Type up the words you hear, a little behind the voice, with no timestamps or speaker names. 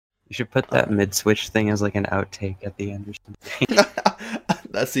You should put that mid-switch thing as like an outtake at the end or something.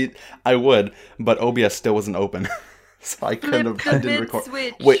 That's it. I would, but OBS still wasn't open, so I couldn't Flip have. the I didn't mid record.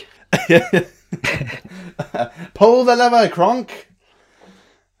 switch. Wait. Pull the lever, Kronk.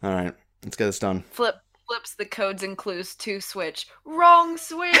 All right, let's get this done. Flips the codes and clues to switch. Wrong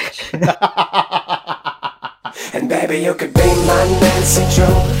switch. And baby, you could be my Nancy Drew,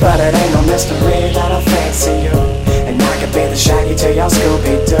 but it ain't no mystery that I fancy you. And I could be the Shaggy to your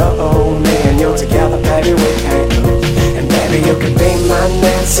Scooby-Doo. Me and you together, baby, we can't lose. And baby, you could be my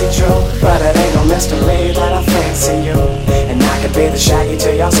Nancy Drew, but it ain't no mystery that I fancy you. And I could be the Shaggy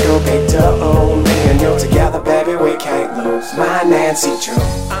to your Scooby-Doo. Me and you together, baby, we can't lose. My Nancy Drew.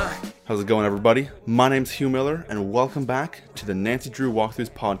 How's it going, everybody? My name's Hugh Miller, and welcome back to the Nancy Drew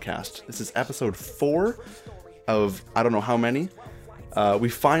Walkthroughs podcast. This is episode 4 of I don't know how many. We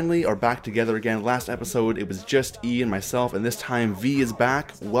finally are back together again. Last episode, it was just E and myself, and this time V is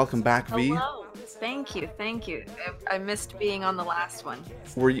back. Welcome back, V. Hello. Thank you. I missed being on the last one.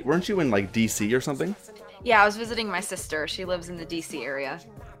 Weren't you in, like, DC or something? Yeah, I was visiting my sister. She lives in the DC area.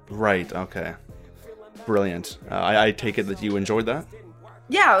 Right, okay. Brilliant. I take it that you enjoyed that?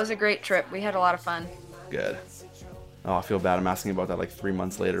 Yeah, it was a great trip. We had a lot of fun. Good. Oh, I feel bad. I'm asking about that like 3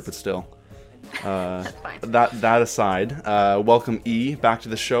 months later, but still. That's fine. That aside, welcome E back to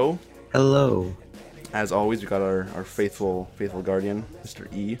the show. Hello. As always, we got our faithful guardian, Mr.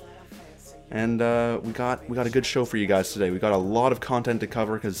 E. And we got a good show for you guys today. We got a lot of content to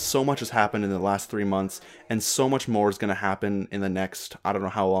cover because so much has happened in the last 3 months, and so much more is going to happen in the next, I don't know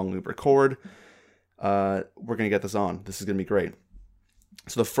how long we record. We're going to get this on. This is going to be great.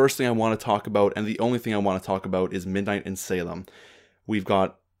 So the first thing I want to talk about, and the only thing I want to talk about, is Midnight in Salem. We've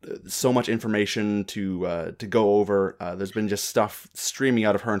got so much information to go over. There's been just stuff streaming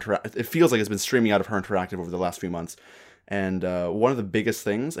out of Her Interactive. It feels like it's been streaming out of Her Interactive over the last few months. And one of the biggest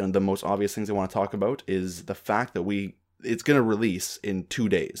things, and the most obvious things I want to talk about, is the fact that it's going to release in 2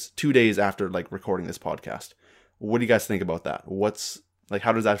 days. 2 days after like recording this podcast. What do you guys think about that?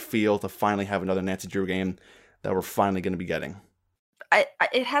 How does that feel to finally have another Nancy Drew game that we're finally going to be getting?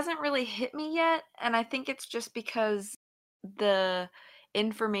 It hasn't really hit me yet, and I think it's just because the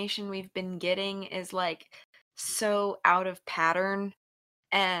information we've been getting is like so out of pattern,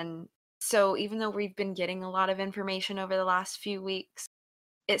 and so even though we've been getting a lot of information over the last few weeks,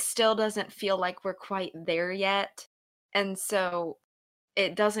 it still doesn't feel like we're quite there yet, and so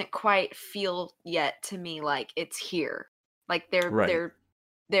it doesn't quite feel yet to me like it's here, like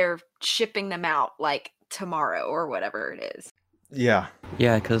they're shipping them out like tomorrow or whatever it is. Yeah.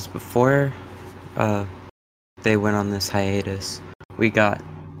 Yeah, because before they went on this hiatus,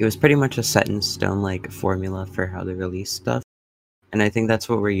 it was pretty much a set in stone like formula for how they release stuff. And I think that's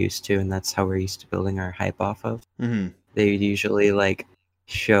what we're used to, and that's how we're used to building our hype off of. Mm-hmm. They usually like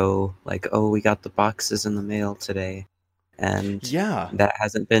show like, oh, we got the boxes in the mail today. And yeah, that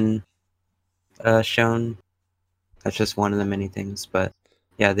hasn't been shown. That's just one of the many things. But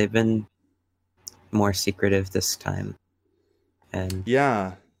yeah, they've been more secretive this time. And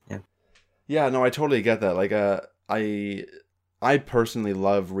yeah, no, I totally get that. Like, I personally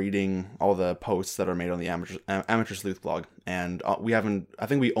love reading all the posts that are made on the Amateur Sleuth blog, and I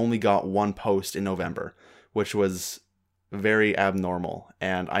think we only got one post in November, which was very abnormal.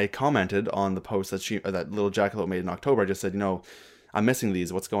 And I commented on the post that Little Jackalope made in October. I just said, I'm missing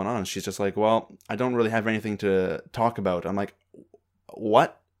these. What's going on? And she's just like, well, I don't really have anything to talk about. I'm like,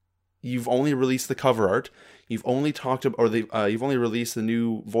 what? You've only released the cover art. You've only talked about, you've only released the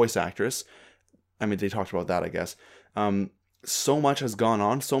new voice actress. I mean, they talked about that, I guess. So much has gone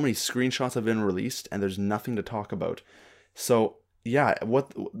on. So many screenshots have been released, and there's nothing to talk about. So yeah,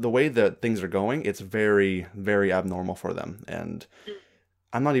 the way that things are going, it's very, very abnormal for them, and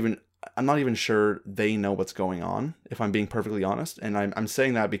I'm not even sure they know what's going on, if I'm being perfectly honest. And I'm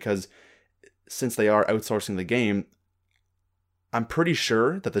saying that because since they are outsourcing the game, I'm pretty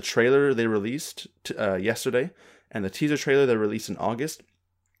sure that the trailer they released yesterday and the teaser trailer they released in August,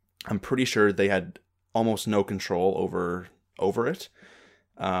 I'm pretty sure they had almost no control over it,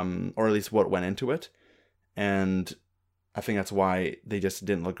 or at least what went into it. And I think that's why they just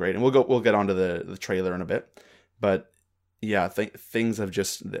didn't look great. And we'll get onto the trailer in a bit. But yeah, things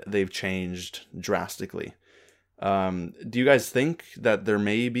they've changed drastically. Do you guys think that there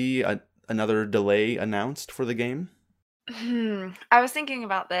may be another delay announced for the game? I was thinking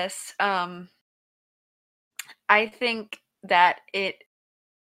about this. I think that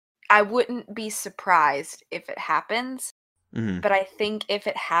I wouldn't be surprised if it happens, but I think if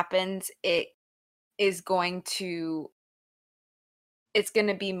it happens, it's going to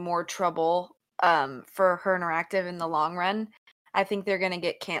be more trouble for Her Interactive in the long run. I think they're going to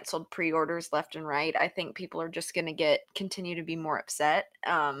get canceled pre-orders left and right. I think people are just going to continue to be more upset.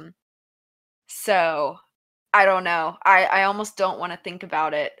 So I don't know. I almost don't want to think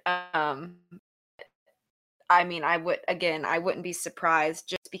about it. I mean, I wouldn't be surprised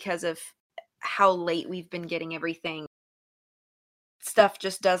just because of how late we've been getting everything. Stuff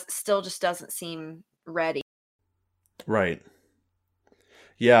just doesn't seem ready. Right.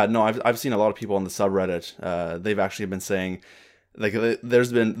 Yeah, no, I've seen a lot of people on the subreddit. They've actually been saying, like, there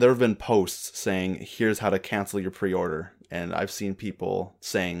have been posts saying, here's how to cancel your pre-order, and I've seen people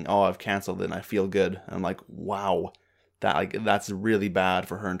saying, oh, I've canceled it and I feel good. And I'm like, wow, that's really bad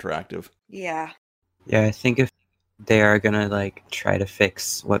for Her Interactive. Yeah. Yeah, I think if they are gonna like try to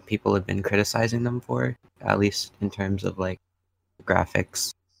fix what people have been criticizing them for, at least in terms of like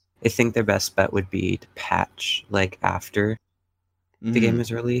graphics, I think their best bet would be to patch like after the game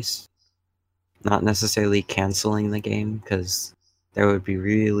is released, not necessarily canceling the game, because there would be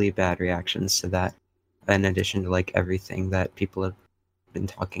really bad reactions to that, in addition to like everything that people have been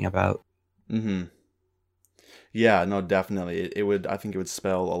talking about. Yeah, no, definitely. It would. I think it would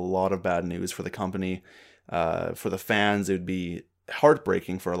spell a lot of bad news for the company. For the fans, it would be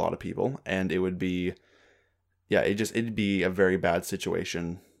heartbreaking for a lot of people, and it would be, yeah, it'd be a very bad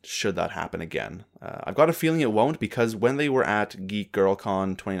situation should that happen again. I've got a feeling it won't, because when they were at Geek Girl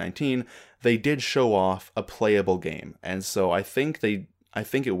Con 2019, they did show off a playable game, and so I think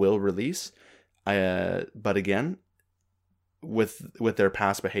it will release. But again, with their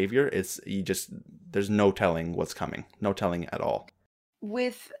past behavior, there's no telling what's coming, no telling at all.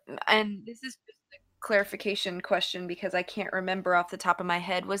 And this is just a clarification question because I can't remember off the top of my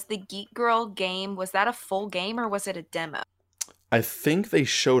head. Was the Geek Girl game, was that a full game or was it a demo? I think they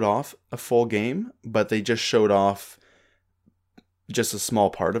showed off a full game, but they just showed off just a small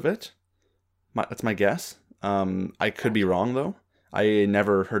part of it. That's my guess. I could be wrong, though. I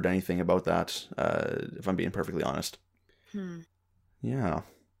never heard anything about that, if I'm being perfectly honest. Yeah.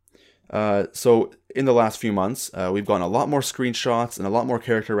 So in the last few months, we've gotten a lot more screenshots and a lot more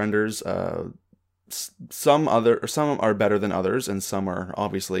character renders. Some are better than others, and some are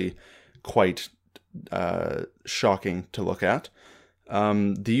obviously quite shocking to look at.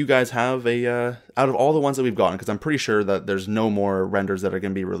 Do you guys have out of all the ones that we've gotten, because I'm pretty sure that there's no more renders that are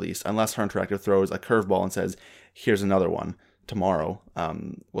going to be released unless Her Interactive throws a curveball and says, here's another one tomorrow.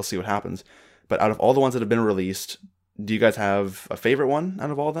 We'll see what happens. But out of all the ones that have been released, do you guys have a favorite one out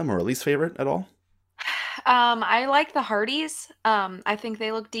of all of them, or a least favorite at all? I like the Hardys. I think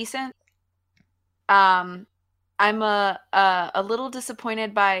they look decent. I'm a little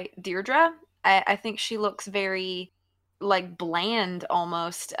disappointed by Deirdre. I think she looks very like bland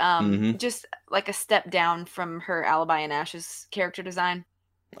almost. Just like a step down from her Alibi and Ash's character design.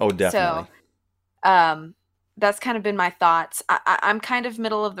 Oh, definitely. So, that's kind of been my thoughts. I'm kind of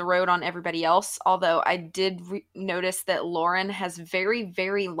middle of the road on everybody else, although I did notice that Lauren has very,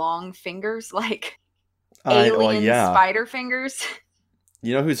 very long fingers, like alien spider fingers.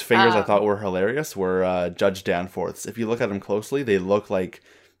 You know whose fingers I thought were hilarious were Judge Danforth's. If you look at him closely, they look like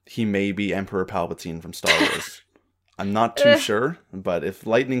he may be Emperor Palpatine from Star Wars. I'm not too sure, but if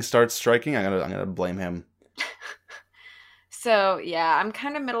lightning starts striking, I'm gonna blame him. So yeah, I'm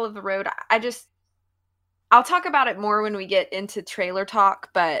kind of middle of the road. I'll talk about it more when we get into trailer talk,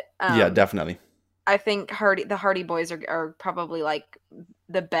 but yeah, definitely. I think the Hardy Boys are probably like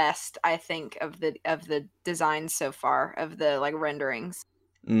the best, I think, of the designs so far, of the like renderings.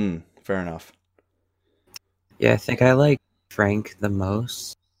 Fair enough. Yeah, I think I like Frank the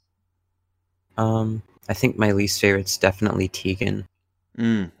most. I think my least favorite's definitely Tegan.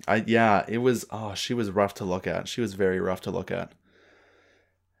 It was, she was rough to look at. She was very rough to look at.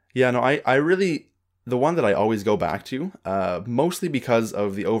 Yeah, no, I really, the one that I always go back to, mostly because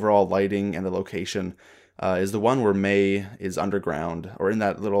of the overall lighting and the location, is the one where May is underground, or in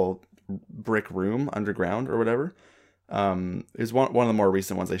that little brick room underground or whatever. Is one of the more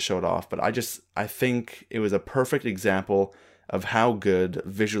recent ones they showed off, but I think it was a perfect example of how good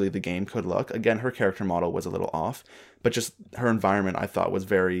visually the game could look. Again, her character model was a little off, but just her environment I thought was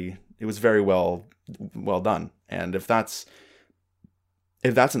very well done. And if that's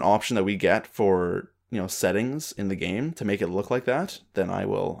an option that we get for, settings in the game to make it look like that, then I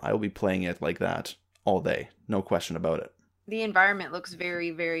will be playing it like that all day. No question about it. The environment looks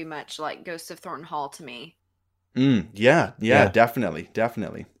very, very much like Ghost of Thornton Hall to me. Yeah, definitely.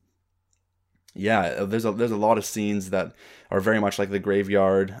 Yeah, there's a lot of scenes that are very much like the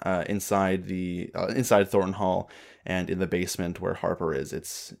graveyard inside Thornton Hall and in the basement where Harper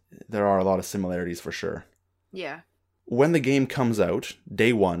is. There are a lot of similarities for sure. Yeah. When the game comes out,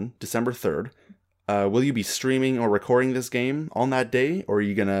 day 1, December 3rd, will you be streaming or recording this game on that day, or are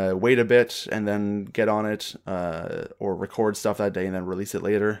you gonna wait a bit and then get on it, or record stuff that day and then release it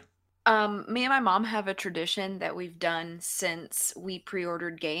later? Me and my mom have a tradition that we've done since we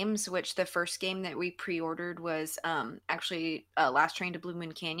pre-ordered games, which the first game that we pre-ordered was actually Last Train to Blue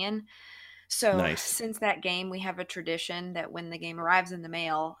Moon Canyon. So Nice. since that game, we have a tradition that when the game arrives in the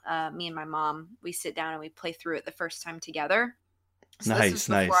mail, me and my mom, we sit down and we play through it the first time together. So this is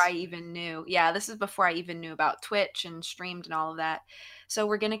Nice, before nice. I even knew. Yeah, this is before I even knew about Twitch and streamed and all of that. So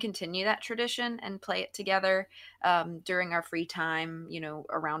we're going to continue that tradition and play it together during our free time,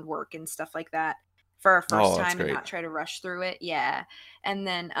 around work and stuff like that for our first Oh, that's time and great. not try to rush through it. Yeah. And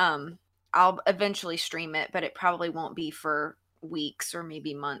then I'll eventually stream it, but it probably won't be for weeks or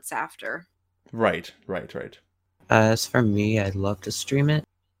maybe months after. Right. As for me, I'd love to stream it.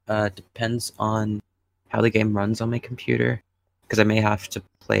 Depends on how the game runs on my computer, because I may have to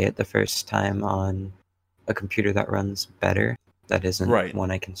play it the first time on a computer that runs better, that isn't Right.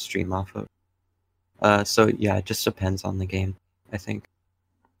 one I can stream off of. So yeah, it just depends on the game, I think.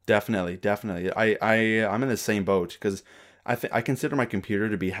 Definitely. I'm in the same boat because I consider my computer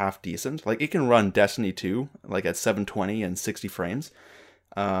to be half decent. Like, it can run Destiny 2 like at 720 and 60 frames.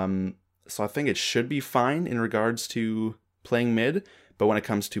 So I think it should be fine in regards to playing mid, but when it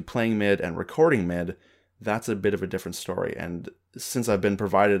comes to playing mid and recording mid, that's a bit of a different story. And since I've been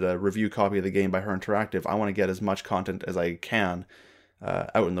provided a review copy of the game by Her Interactive, I want to get as much content as I can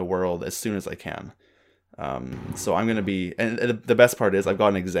out in the world as soon as I can. So I'm going to be, and the best part is I've got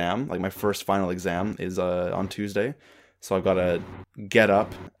an exam, like my first final exam is on Tuesday. So I've got to get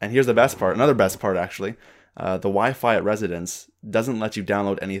up, and here's the best part, another best part actually, the Wi-Fi at residence doesn't let you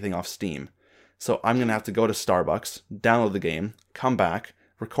download anything off Steam. So I'm going to have to go to Starbucks, download the game, come back,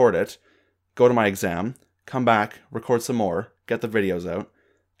 record it, go to my exam, come back, record some more, get the videos out,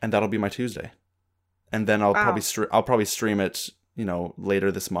 and that'll be my Tuesday. And then I'll probably stream it,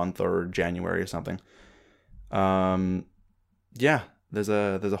 later this month or January or something. Yeah, there's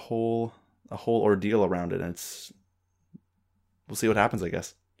a whole ordeal around it, and we'll see what happens, I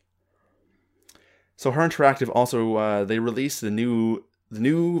guess. So Her Interactive also they released the new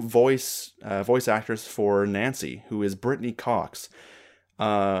voice actress for Nancy, who is Brittany Cox.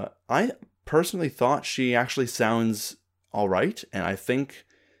 I personally thought she actually sounds all right, and I think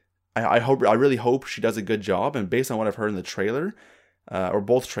I really hope she does a good job. And based on what I've heard in the trailer, or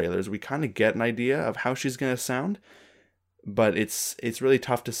both trailers, we kind of get an idea of how she's gonna sound. But it's really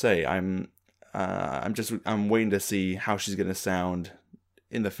tough to say. I'm waiting to see how she's gonna sound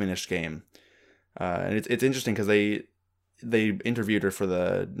in the finished game. And it's interesting because they interviewed her for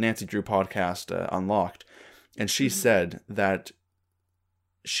the Nancy Drew podcast, Unlocked, and she said that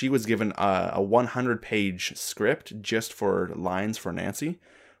she was given a 100-page script just for lines for Nancy,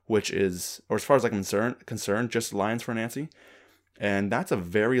 which is, or as far as I'm concerned, just lines for Nancy. And that's a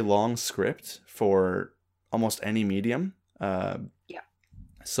very long script for almost any medium. Yeah.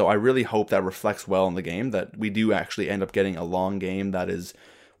 So I really hope that reflects well in the game, that we do actually end up getting a long game that is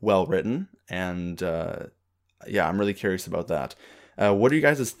well written. And yeah, I'm really curious about that. What are you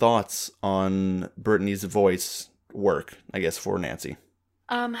guys' thoughts on Brittany's voice work, I guess, for Nancy?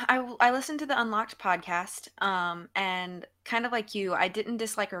 I listened to the Unlocked podcast, and kind of like you, I didn't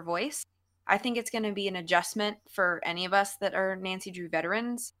dislike her voice. I think it's going to be an adjustment for any of us that are Nancy Drew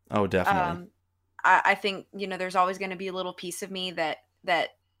veterans. Oh, definitely. I think, there's always going to be a little piece of me that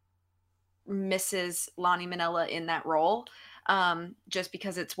misses Lonnie Minella in that role, just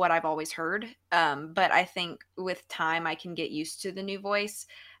because it's what I've always heard. But I think with time, I can get used to the new voice.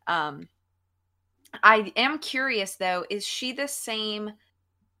 I am curious, though, is she the same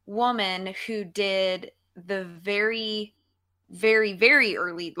woman who did the very, very, very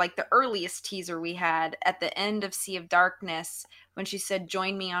early, like the earliest teaser we had at the end of Sea of Darkness when she said,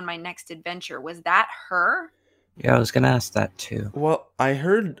 "Join me on my next adventure"? Was that her? Yeah, I was gonna ask that too. Well, I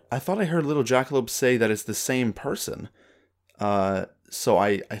thought I heard Little Jackalope say that it's the same person. So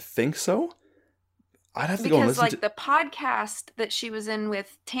I think so. I'd have to go and listen to... the podcast that she was in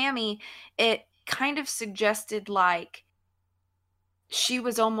with Tammy, it kind of suggested like she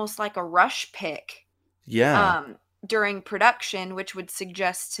was almost like a rush pick. Yeah. During production, which would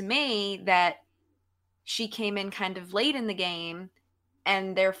suggest to me that she came in kind of late in the game,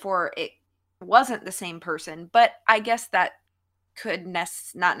 and therefore it wasn't the same person. But I guess that could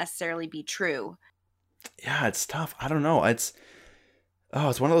not necessarily be true. Yeah, it's tough. I don't know. It's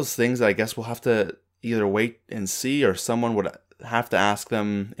one of those things that I guess we'll have to either wait and see, or someone would have to ask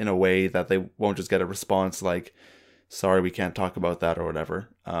them in a way that they won't just get a response like, "Sorry, we can't talk about that," or whatever.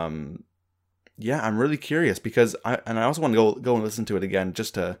 Yeah, I'm really curious because I also want to go and listen to it again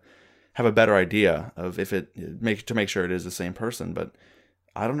just to have a better idea of if to make sure it is the same person. But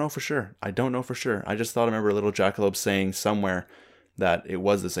I don't know for sure. I don't know for sure. I just thought I remember Little Jackalope saying somewhere that it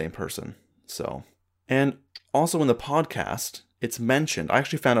was the same person. So, and also in the podcast, it's mentioned. I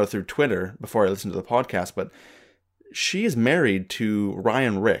actually found out through Twitter before I listened to the podcast, but she is married to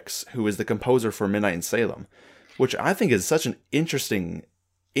Ryan Ricks, who is the composer for Midnight in Salem, which I think is such an interesting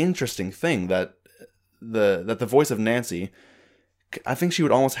thing that the voice of Nancy, I think she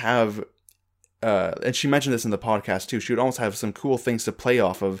would almost have, and she mentioned this in the podcast too, she would almost have some cool things to play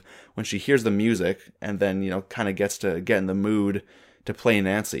off of when she hears the music and then, kind of gets to get in the mood to play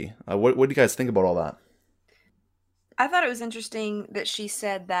Nancy. What do you guys think about all that? I thought it was interesting that she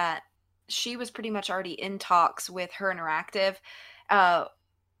said that she was pretty much already in talks with Her Interactive. I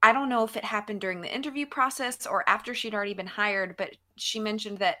don't know if it happened during the interview process or after she'd already been hired, but she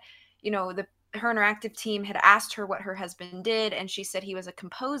mentioned that, Her Interactive team had asked her what her husband did, and she said he was a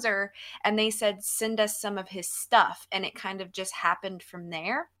composer, and they said, send us some of his stuff, and it kind of just happened from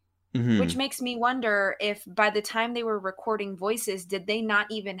there. Mm-hmm. Which makes me wonder if by the time they were recording voices, did they not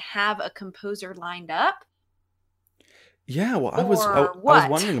even have a composer lined up? Yeah, well, I was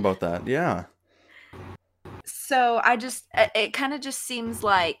wondering about that. Yeah. So it kind of just seems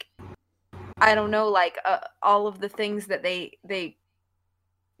like, I don't know, like all of the things that they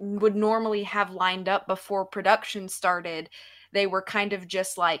would normally have lined up before production started, they were kind of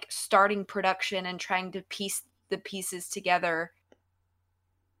just like starting production and trying to piece the pieces together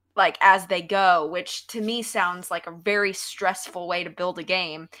like as they go, which to me sounds like a very stressful way to build a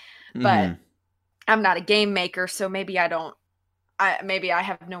game. But I'm not a game maker, so maybe I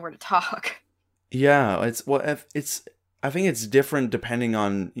have nowhere to talk. Yeah, I think it's different depending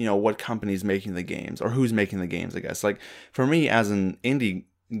on, what company's making the games or who's making the games, I guess. Like for me as an indie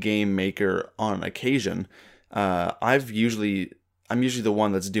game maker on occasion, I'm usually the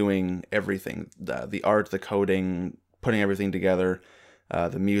one that's doing everything, the art, the coding, putting everything together,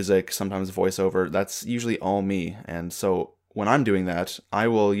 the music, sometimes voiceover. That's usually all me. And so when I'm doing that, I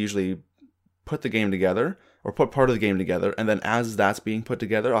will usually put the game together or put part of the game together, and then as that's being put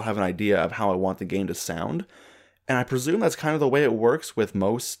together, I'll have an idea of how I want the game to sound. And I presume that's kind of the way it works with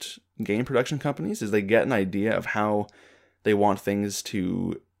most game production companies, is they get an idea of how they want things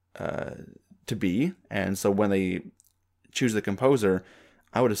to be. And so when they choose the composer,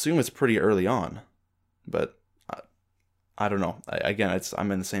 I would assume it's pretty early on. But I don't know.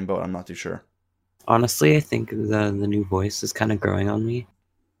 I'm in the same boat. I'm not too sure. Honestly, I think the new voice is kind of growing on me.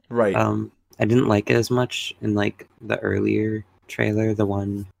 Right. I didn't like it as much in like the earlier trailer, the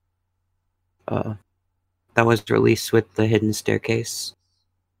one that was released with the hidden staircase.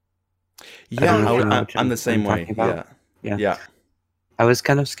 Yeah, I'm the same way. Yeah. I was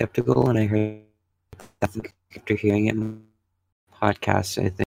kind of skeptical, and I think after hearing it in the podcast, I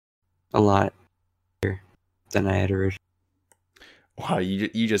think a lot better than I had originally. Wow,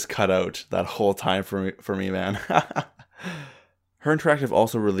 you just cut out that whole time for me, man. Her Interactive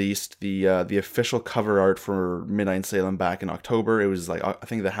also released the official cover art for Midnight in Salem back in October. It was like, I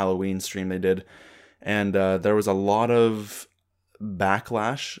think, the Halloween stream they did, and there was a lot of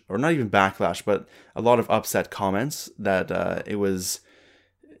backlash, or not even backlash, but a lot of upset comments that it was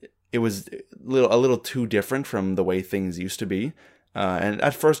a little too different from the way things used to be. And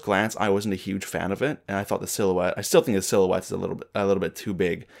at first glance, I wasn't a huge fan of it, and I thought the silhouette. I still think the silhouette's a little bit too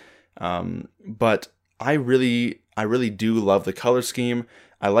big, but I really do love the color scheme.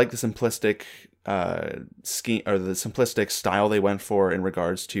 I like the simplistic scheme, or the simplistic style they went for in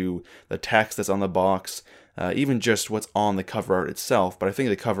regards to the text that's on the box, even just what's on the cover art itself. But I think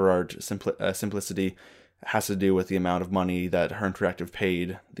the cover art simplicity has to do with the amount of money that Her Interactive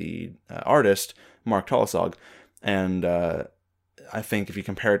paid the artist, Mark Tolasog. And I think if you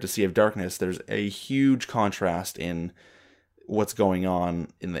compare it to Sea of Darkness, there's a huge contrast in what's going on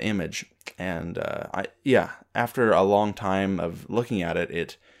in the image. And after a long time of looking at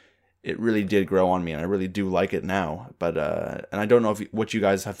it, it really did grow on me, and I really do like it now. But and I don't know what you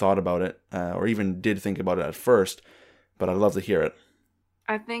guys have thought about it, or even did think about it at first, but I'd love to hear it.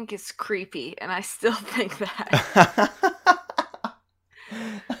 I think it's creepy, and I still think that.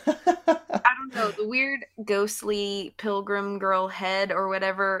 I don't know, the weird ghostly pilgrim girl head or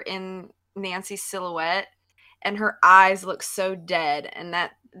whatever in Nancy's silhouette, and her eyes look so dead, and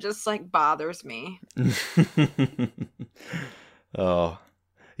that just like bothers me. Oh,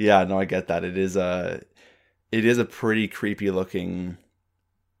 yeah, no, I get that. It is a pretty creepy looking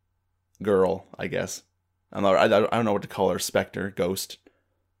girl, I guess. I don't know what to call her, specter, ghost,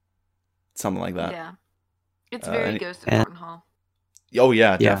 something like that. Yeah, it's very Ghost of Mordenhall. Oh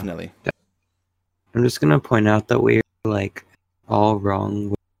yeah, definitely. I'm just gonna point out that we're like all wrong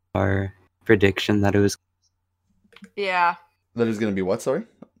with our prediction that it was. Yeah. That is going to be what? Sorry,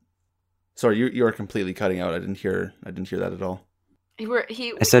 you are completely cutting out. I didn't hear that at all.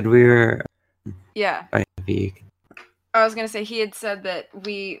 I said we were. Yeah. IV. I was gonna say he had said that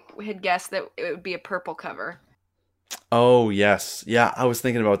we had guessed that it would be a purple cover. Oh yes, yeah. I was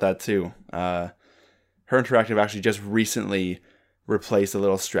thinking about that too. Her Interactive actually just recently replaced a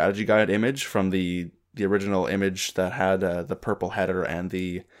little strategy guide image from the original image that had the purple header and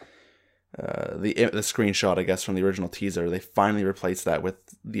the screenshot, I guess, from the original teaser. They finally replaced that with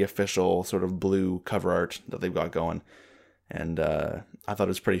the official sort of blue cover art that they've got going. And I thought it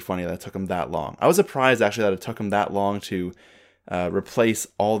was pretty funny that it took them that long. I was surprised, actually, that it took them that long to replace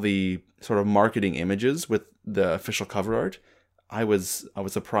all the sort of marketing images with the official cover art. I was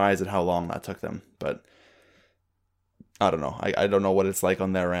surprised at how long that took them. But I don't know. I don't know what it's like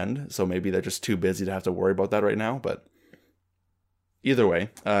on their end. So maybe they're just too busy to have to worry about that right now. But either way,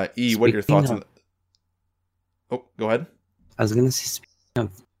 E, what are your thoughts on... Oh, go ahead. I was going to say, speaking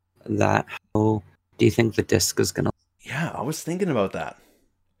of that, how do you think the disc is going to... Yeah, I was thinking about that.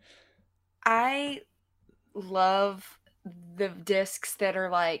 I love the discs that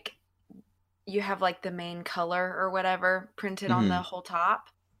are like, you have like the main color or whatever printed on the whole top.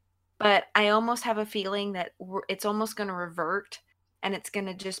 But I almost have a feeling that it's almost going to revert, and it's going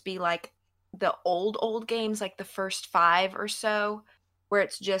to just be like the old games, like the first 5 or so, where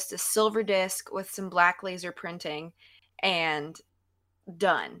it's just a silver disc with some black laser printing and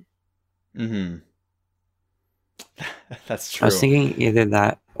done. Mm-hmm. That's true. I was thinking either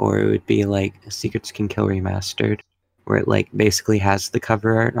that or it would be like Secrets Can Kill Remastered, where it like basically has the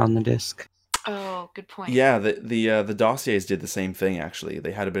cover art on the disc. Oh, good point. Yeah, the dossiers did the same thing actually.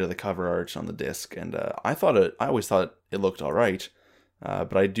 They had a bit of the cover art on the disc, and I always thought it looked all right.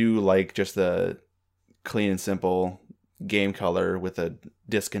 But I do like just the clean and simple game color with the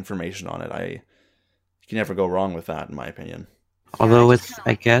disc information on it. You can never go wrong with that, in my opinion. Although I with, just kinda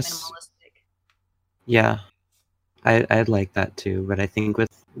I like guess, minimalistic. yeah, I'd like that too. But I think with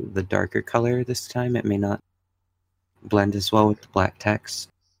the darker color this time, it may not blend as well with the black text.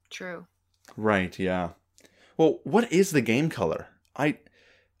 True. Right, yeah. Well, what is the game color? I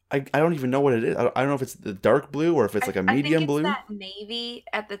don't even know what it is. I don't know if it's the dark blue or if it's like a medium blue. I think it's that navy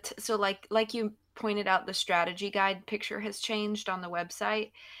at the so like you pointed out, the strategy guide picture has changed on the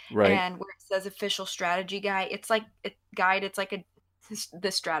website, Right. and where it says official strategy guide, it's like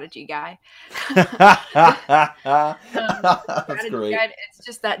the strategy guy. That's Strategy great. guide, it's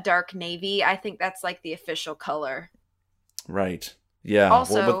just that dark navy. I think that's like the official color. Right. Yeah.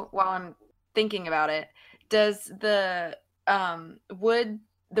 Also, while I'm thinking about it, does the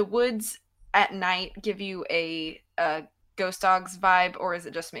woods at night give you a Ghost Dogs vibe, or is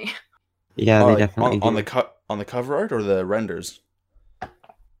it just me? Yeah, they definitely on do. on the cover art or the renders?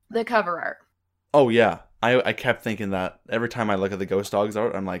 The cover art. Oh yeah, I kept thinking that every time I look at the Ghost Dogs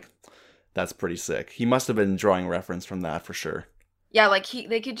art, I'm like, that's pretty sick. He must have been drawing reference from that for sure. Yeah, like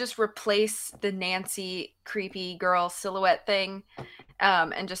they could just replace the Nancy creepy girl silhouette thing,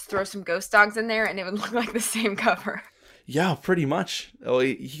 and just throw some Ghost Dogs in there, and it would look like the same cover. Yeah, pretty much. Oh,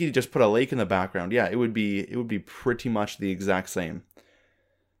 he could just put a lake in the background. Yeah, it would be pretty much the exact same.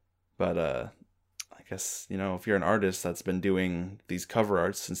 But I guess, if you're an artist that's been doing these cover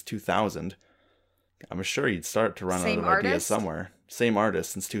arts since 2000, I'm sure you'd start to run out of ideas somewhere. Same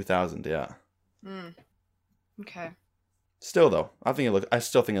artist since 2000, yeah. Okay. Still though, I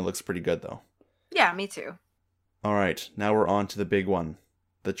still think it looks pretty good though. Yeah, me too. All right, now we're on to the big one.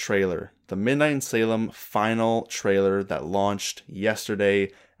 The trailer. The Midnight in Salem final trailer that launched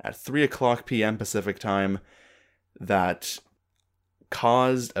yesterday at 3:00 p.m. Pacific time that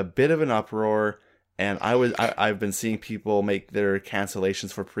caused a bit of an uproar, and I've been seeing people make their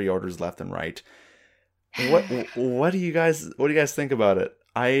cancellations for pre-orders left and right. What do you guys think about it?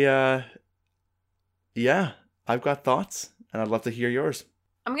 I've got thoughts, and I'd love to hear yours.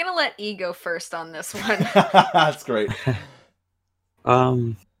 I'm gonna let E go first on this one. That's great.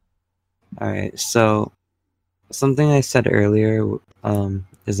 Alright, so something I said earlier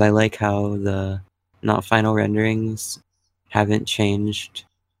is I like how the not final renderings haven't changed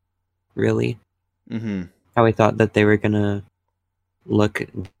really. Mm-hmm. How I thought that they were gonna look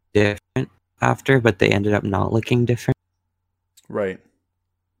different after, but they ended up not looking different. Right.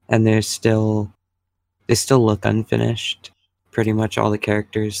 And they still look unfinished. Pretty much all the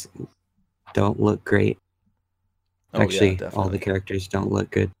characters don't look great. Actually, all the characters don't look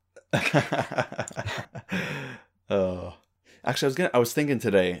good. Oh, actually, I was thinking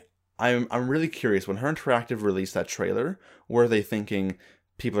today. I'm really curious. When Her Interactive released that trailer, were they thinking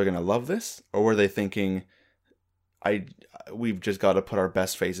people are gonna love this, or were they thinking, we've just got to put our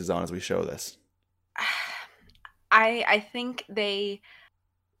best faces on as we show this. I think they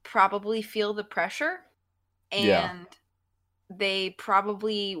probably feel the pressure, Yeah. and they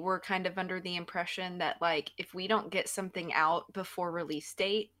probably were kind of under the impression that, like, if we don't get something out before release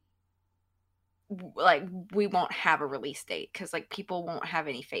date, like, we won't have a release date because, like, people won't have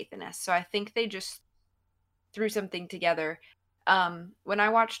any faith in us. So I think they just threw something together. When I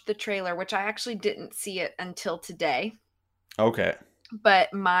watched the trailer, which I actually didn't see it until today, Okay.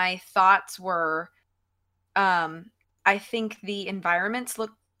 but my thoughts were, I think the environments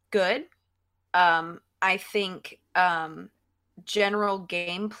look good. I think general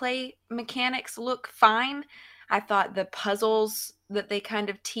gameplay mechanics look fine. I thought the puzzles that they kind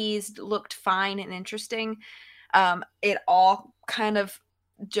of teased looked fine and interesting. It all kind of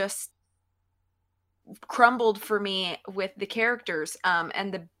just crumbled for me with the characters.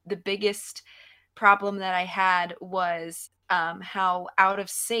 And the biggest problem that I had was how out of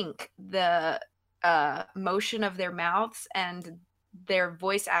sync the motion of their mouths and their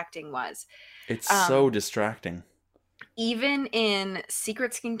voice acting was. It's so distracting. Even in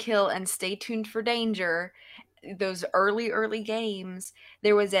Secrets Can Kill and Stay Tuned for Danger, those early games,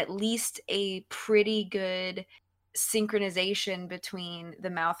 there was at least a pretty good synchronization between the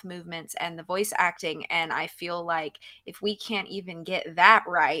mouth movements and the voice acting. And I feel like if we can't even get that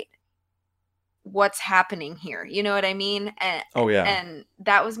right, what's happening here? You know what I mean? Oh yeah. And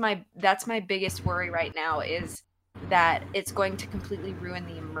that's my biggest worry right now, is that it's going to completely ruin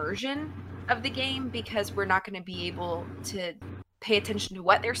the immersion of the game, because we're not going to be able to pay attention to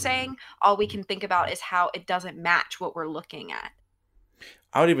what they're saying. All we can think about is how it doesn't match what we're looking at.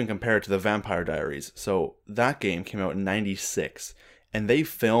 I would even compare it to the Vampire Diaries. So that game came out in 96, and they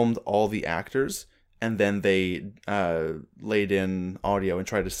filmed all the actors, and then they laid in audio and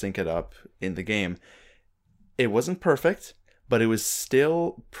tried to sync it up in the game. It wasn't perfect, but it was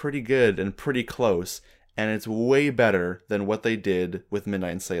still pretty good and pretty close, and it's way better than what they did with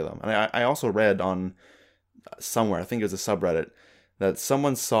Midnight in Salem. And I also read on somewhere, I think it was a subreddit, that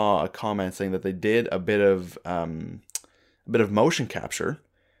someone saw a comment saying that they did a bit of motion capture,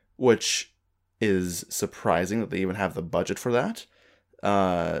 which is surprising that they even have the budget for that,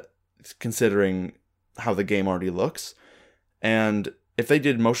 considering how the game already looks. And if they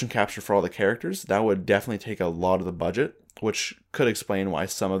did motion capture for all the characters, that would definitely take a lot of the budget, which could explain why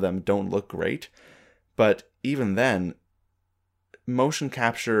some of them don't look great. But even then, motion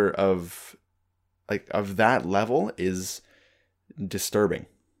capture of that level is disturbing.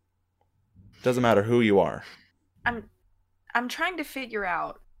 Doesn't matter who you are. I'm trying to figure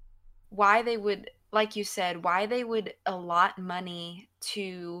out why they would, like you said, why they would allot money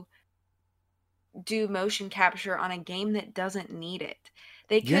to do motion capture on a game that doesn't need it.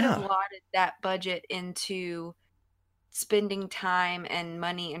 They could have allotted that budget into spending time and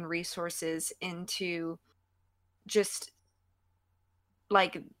money and resources into just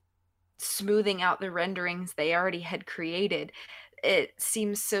like smoothing out the renderings they already had created. It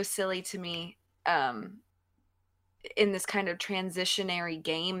seems so silly to me, in this kind of transitionary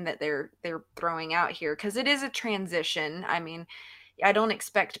game that they're throwing out here, because it is a transition. I mean, I don't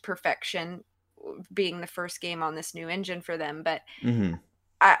expect perfection being the first game on this new engine for them, but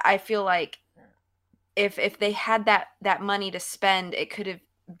I feel like if they had that money to spend, it could have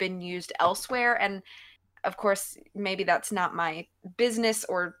been used elsewhere. And of course, maybe that's not my business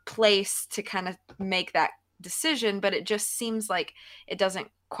or place to kind of make that decision, but it just seems like it doesn't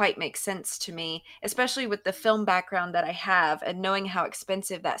quite make sense to me, especially with the film background that I have and knowing how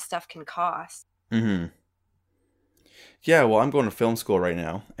expensive that stuff can cost. Yeah, well, I'm going to film school right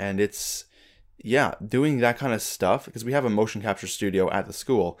now, and it's, doing that kind of stuff, because we have a motion capture studio at the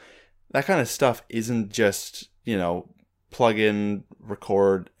school. That kind of stuff isn't just, plug in,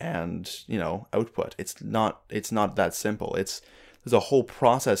 record, and, output. It's not that simple. There's a whole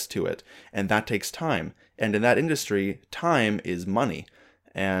process to it, and that takes time. And in that industry, time is money.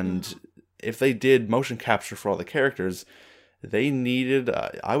 And if they did motion capture for all the characters, they needed,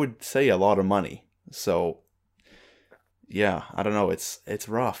 I would say, a lot of money. So, yeah, I don't know. It's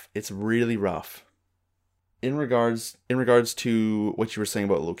rough. It's really rough. In regards to what you were saying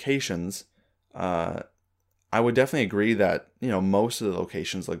about locations, I would definitely agree that, most of the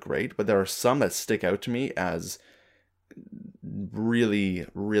locations look great, but there are some that stick out to me as really,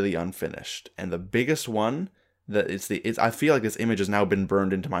 really unfinished. And the biggest one I feel like this image has now been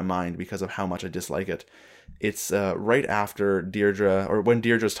burned into my mind because of how much I dislike it. It's right after Deirdre, or when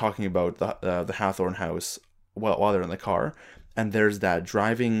Deirdre's talking about the Hathorn house while they're in the car, and there's that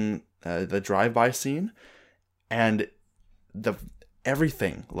the drive-by scene, and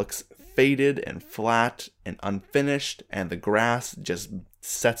everything looks faded and flat and unfinished, and the grass just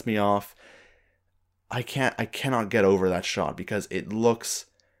sets me off. I cannot get over that shot because it looks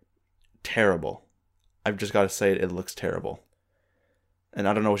terrible. I've just got to say it looks terrible. And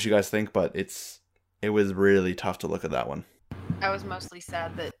I don't know what you guys think, but it was really tough to look at that one. I was mostly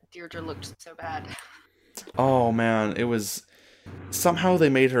sad that Deirdre looked so bad. Oh man, it was... Somehow they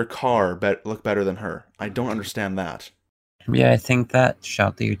made her car look better than her. I don't understand that. Yeah, I think that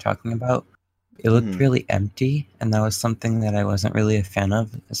shot that you're talking about, it looked really empty, and that was something that I wasn't really a fan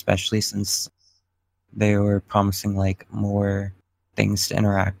of, especially since they were promising like more things to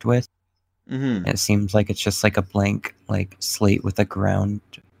interact with. It seems like it's just like a blank like slate with a ground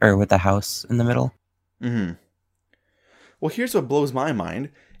or with a house in the middle. Well, here's what blows my mind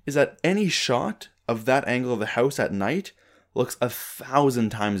is that any shot of that angle of the house at night looks 1,000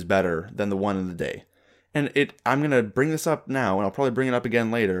 times better than the one in the day. And I'm going to bring this up now, and I'll probably bring it up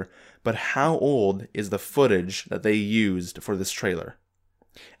again later, but how old is the footage that they used for this trailer?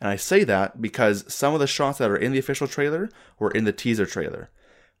 And I say that because some of the shots that are in the official trailer were in the teaser trailer.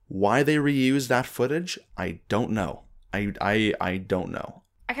 Why they reused that footage, I don't know. I don't know.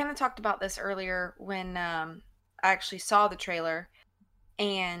 I kind of talked about this earlier when I actually saw the trailer,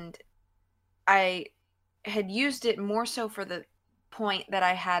 and I had used it more so for the point that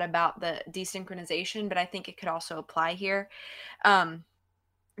I had about the desynchronization, but I think it could also apply here. I'm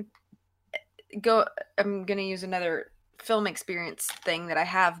going to use another film experience thing that I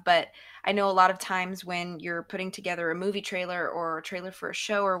have, but I know a lot of times when you're putting together a movie trailer or a trailer for a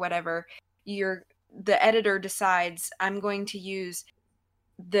show or whatever, the editor decides, I'm going to use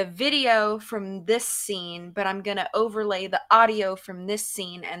the video from this scene, but I'm going to overlay the audio from this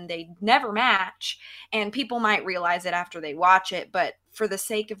scene, and they never match. And people might realize it after they watch it, but for the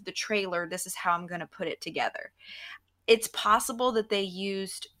sake of the trailer, this is how I'm going to put it together. It's possible that they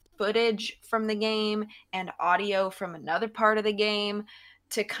used footage from the game and audio from another part of the game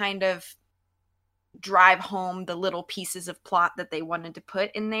to kind of drive home the little pieces of plot that they wanted to put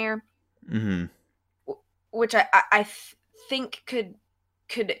in there. Which I think could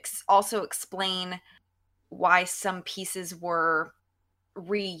also explain why some pieces were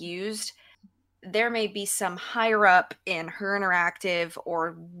reused. There may be some higher up in Her Interactive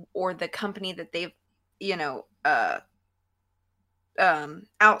or the company that they've,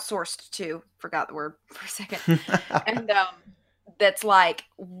 outsourced to, forgot the word for a second, and that's like,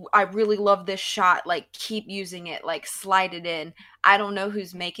 I really love this shot, like keep using it, like slide it in. I don't know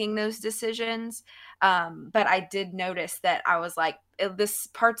who's making those decisions, but I did notice that I was like, this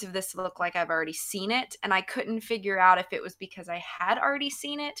parts of this look like I've already seen it, and I couldn't figure out if it was because I had already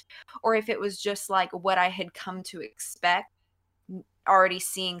seen it or if it was just like what I had come to expect, already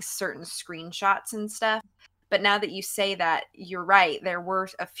seeing certain screenshots and stuff. But now that you say that, you're right. There were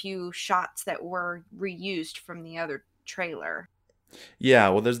a few shots that were reused from the other trailer. Yeah,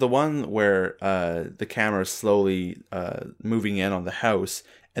 well, there's the one where the camera is slowly moving in on the house,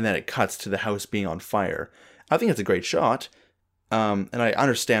 and then it cuts to the house being on fire. I think it's a great shot, and I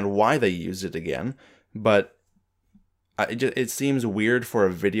understand why they used it again, but it seems weird for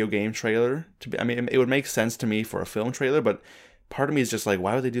a video game trailer to be. I mean, it would make sense to me for a film trailer, but part of me is just like,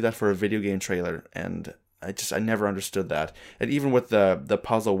 why would they do that for a video game trailer? And I never understood that. And even with the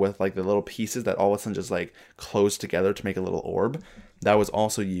puzzle with like the little pieces that all of a sudden just like close together to make a little orb, that was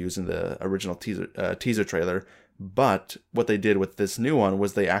also used in the original teaser trailer. But what they did with this new one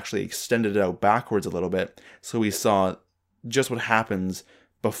was they actually extended it out backwards a little bit, so we saw just what happens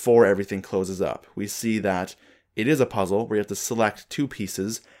before everything closes up. We see that it is a puzzle where you have to select two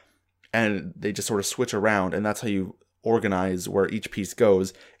pieces, and they just sort of switch around, and that's how you organize where each piece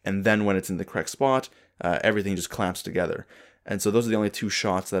goes. And then when it's in the correct spot, everything just clamps together. And so those are the only two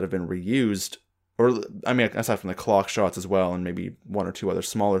shots that have been reused, or I mean, aside from the clock shots as well, and maybe one or two other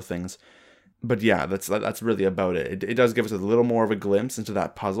smaller things. But yeah, that's really about it. It does give us a little more of a glimpse into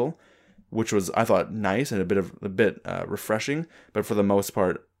that puzzle, which was, I thought, nice and a bit refreshing. But for the most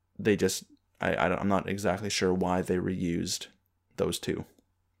part, they just I'm not exactly sure why they reused those two.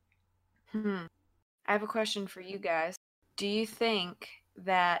 I have a question for you guys. Do you think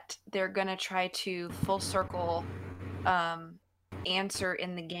that they're gonna try to full circle answer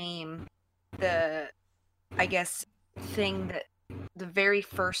in the game the, I guess, thing that the very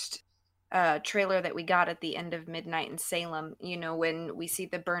first trailer that we got at the end of Midnight in Salem, when we see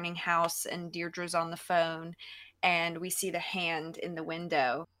the burning house and Deirdre's on the phone and we see the hand in the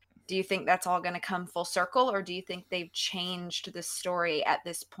window? Do you think that's all going to come full circle, or do you think they've changed the story at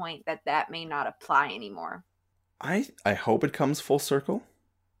this point that may not apply anymore? I hope it comes full circle.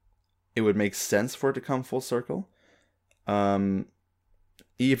 It would make sense for it to come full circle.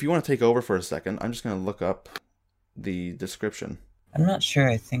 if you want to take over for a second, I'm just going to look up the description. I'm not sure.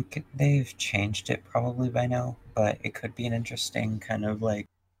 I think they've changed it probably by now, but it could be an interesting kind of like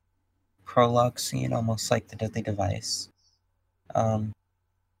prologue scene, almost like the Deadly Device. I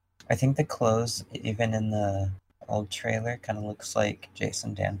think the clothes, even in the old trailer, kind of looks like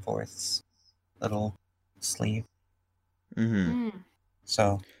Jason Danforth's little sleeve. Mm-hmm.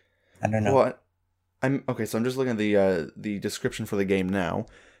 So, I don't know. Well, I'm just looking at the description for the game now.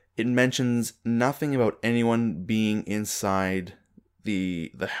 It mentions nothing about anyone being inside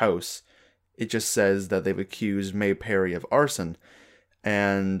the house. It just says that they've accused May Perry of arson.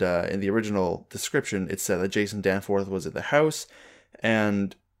 And in the original description, it said that Jason Danforth was at the house.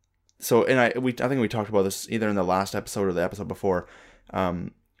 And so, I think we talked about this either in the last episode or the episode before.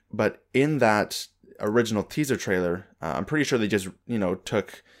 But in that original teaser trailer, I'm pretty sure they just,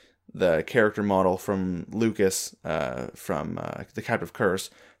 took the character model from Lucas, from The Captive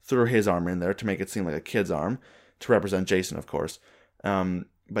Curse, threw his arm in there to make it seem like a kid's arm, to represent Jason, of course.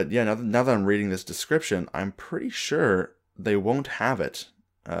 But yeah, now that I'm reading this description, I'm pretty sure they won't have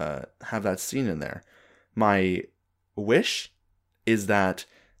that scene in there. My wish is that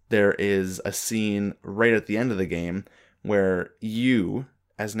there is a scene right at the end of the game where you,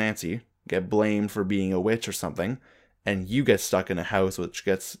 as Nancy, get blamed for being a witch or something, and you get stuck in a house which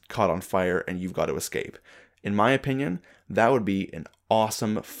gets caught on fire and you've got to escape. In my opinion, that would be an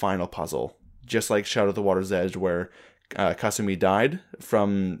awesome final puzzle. Just like Shadow of the Water's Edge, where Kasumi died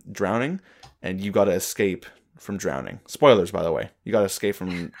from drowning, and you got to escape from drowning. Spoilers, by the way. You got to escape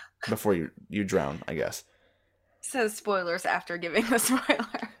from before you drown, I guess. Says spoilers after giving the spoiler.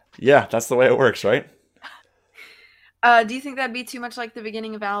 Yeah, that's the way it works, right? Do you think that'd be too much like the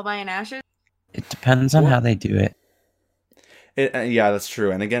beginning of Alibi and Ashes? It depends on how they do it. Yeah, that's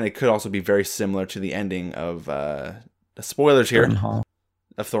true. And again, it could also be very similar to the ending of spoilers here. Thorn Hall.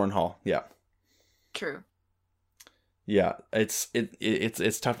 Of Thorn Hall, yeah. True. Yeah, it's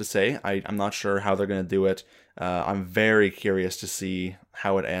tough to say. I'm not sure how they're going to do it. I'm very curious to see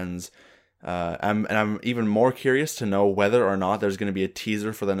how it ends. I'm even more curious to know whether or not there's going to be a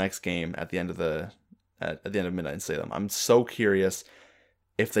teaser for the next game at the end of at the end of Midnight in Salem. I'm so curious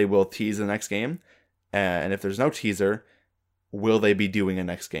if they will tease the next game, and if there's no teaser, will they be doing a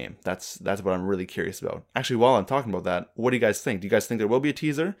next game? That's what I'm really curious about. Actually, while I'm talking about that, what do you guys think? Do you guys think there will be a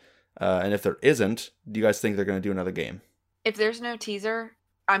teaser? And if there isn't, do you guys think they're going to do another game? If there's no teaser,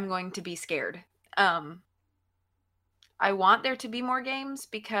 I'm going to be scared. I want there to be more games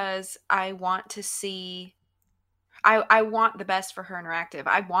because I want to see... I want the best for Her Interactive.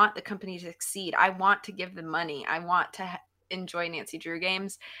 I want the company to succeed. I want to give them money. I want to enjoy Nancy Drew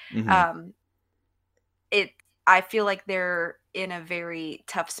games. Mm-hmm. I feel like they're in a very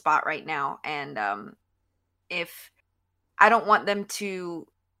tough spot right now, and if I don't want them to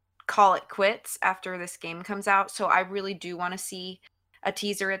call it quits after this game comes out, so I really do want to see a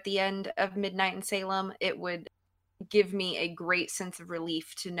teaser at the end of Midnight in Salem. It would give me a great sense of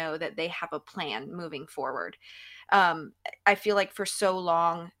relief to know that they have a plan moving forward. I feel like for so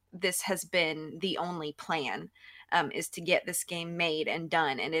long this has been the only plan, is to get this game made and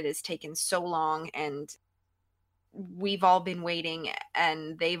done, and it has taken so long, and we've all been waiting,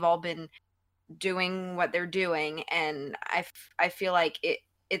 and they've all been doing what they're doing, and I feel like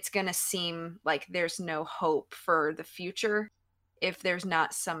it's gonna seem like there's no hope for the future if there's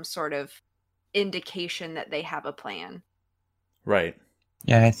not some sort of indication that they have a plan. Right.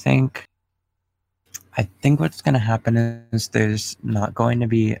 Yeah, I think what's going to happen is there's not going to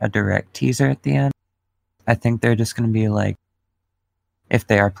be a direct teaser at the end. I think they're just going to be like, if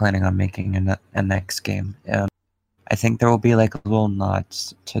they are planning on making a next game, I think there will be like little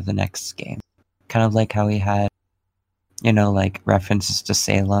nods to the next game. Kind of like how we had, like references to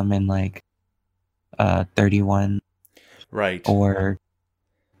Salem in like 31. Right. Or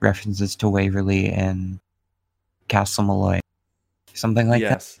references to Waverly and Castle Malloy. Something like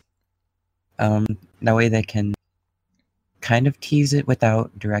that. That way they can kind of tease it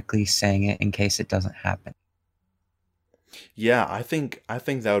without directly saying it in case it doesn't happen. Yeah, I think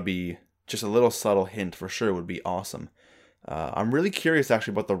that would be just a little subtle hint for sure would be awesome. I'm really curious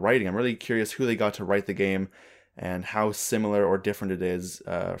actually about the writing. I'm really curious who they got to write the game and how similar or different it is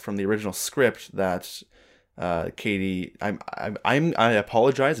from the original script that Katie. I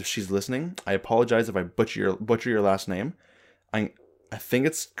apologize if she's listening. I apologize if I butcher your last name. I think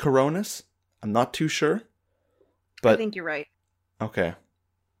it's Coronis. I'm not too sure, but I think you're right. Okay,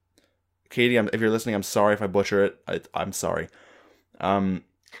 Katie, if you're listening, I'm sorry if I butcher it. I'm sorry. I'm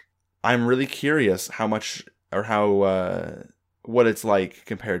really curious how much or how what it's like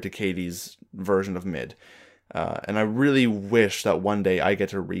compared to Katie's version of Mid. And I really wish that one day I get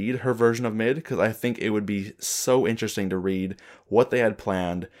to read her version of Mid, because I think it would be so interesting to read what they had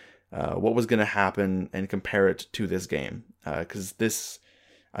planned, what was going to happen, and compare it to this game. Because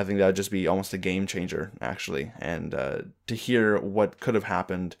I think that would just be almost a game changer, actually. And to hear what could have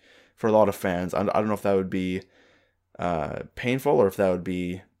happened for a lot of fans, I don't know if that would be painful or if that would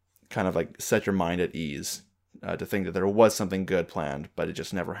be kind of like set your mind at ease, to think that there was something good planned, but it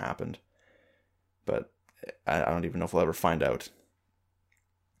just never happened. But I don't even know if we'll ever find out.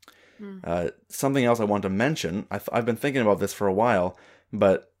 Something else I want to mention, I've been thinking about this for a while,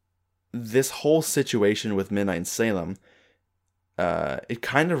 but this whole situation with Midnight in Salem, it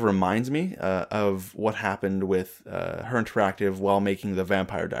kind of reminds me of what happened with Her Interactive while making the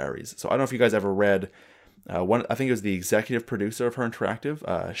Vampire Diaries. So I don't know if you guys ever read I think it was the executive producer of Her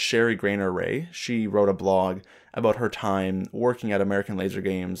Interactive, Sherry Grainer Ray. She wrote a blog about her time working at American Laser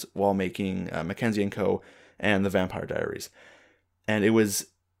Games while making Mackenzie & Co. and the Vampire Diaries. And it was,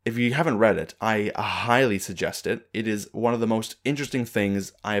 if you haven't read it, I highly suggest it. It is one of the most interesting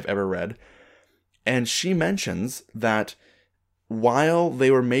things I have ever read. And she mentions that while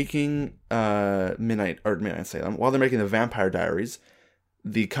they were making Midnight in Salem, while they're making the Vampire Diaries,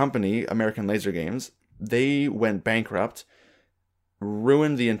 the company, American Laser Games, they went bankrupt,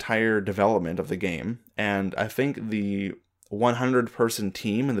 ruined the entire development of the game, and I think the 100-person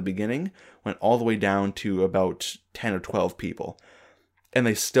team in the beginning went all the way down to about 10 or 12 people. And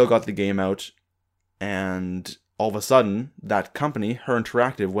they still got the game out, and all of a sudden, that company, Her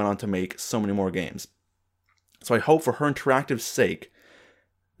Interactive, went on to make so many more games. So I hope for Her Interactive's sake,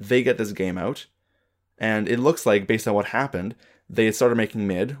 they get this game out, and it looks like, based on what happened, they had started making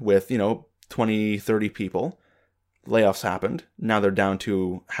Mid with, 20, 30 people. Layoffs happened. Now they're down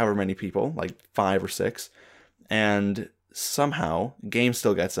to however many people, like 5 or 6. And somehow, game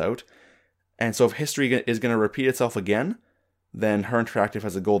still gets out. And so if history is going to repeat itself again, then Her Interactive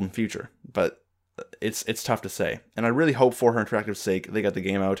has a golden future. But it's tough to say. And I really hope for Her Interactive's sake they got the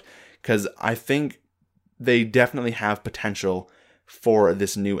game out, because I think they definitely have potential for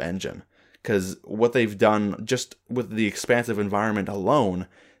this new engine. Because what they've done just with the expansive environment alone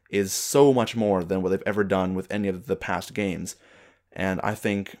is so much more than what they've ever done with any of the past games. And I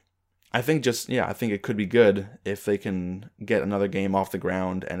think it could be good if they can get another game off the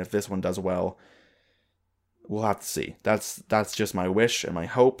ground, and if this one does well, we'll have to see. That's just my wish and my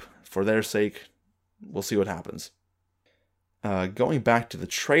hope. For their sake, we'll see what happens. Going back to the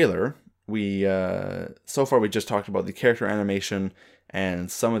trailer, so far we just talked about the character animation and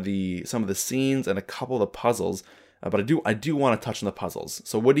some of the scenes and a couple of the puzzles. But I do want to touch on the puzzles.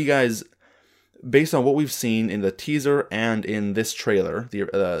 So what do you guys, based on what we've seen in the teaser and in this trailer,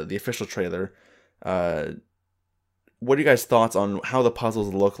 the official trailer, what are you guys' thoughts on how the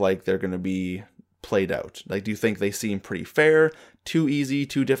puzzles look like they're going to be played out? Like, do you think they seem pretty fair, too easy,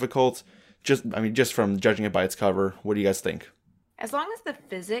 too difficult? Just from judging it by its cover, what do you guys think? As long as the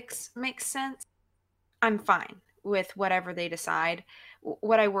physics makes sense, I'm fine with whatever they decide.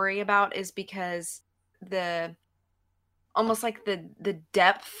 What I worry about is because almost like the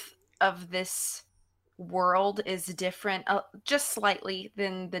depth of this world is different, just slightly,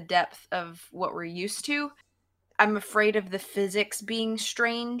 than the depth of what we're used to. I'm afraid of the physics being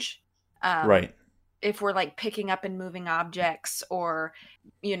strange. Right. If we're like picking up and moving objects, or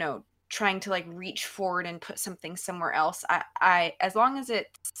trying to like reach forward and put something somewhere else, I as long as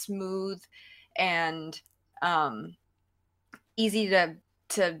it's smooth and easy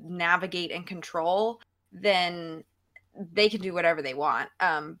to navigate and control, then they can do whatever they want.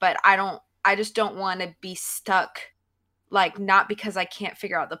 But I just don't want to be stuck, like, not because I can't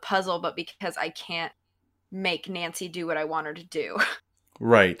figure out the puzzle, but because I can't make Nancy do what I want her to do.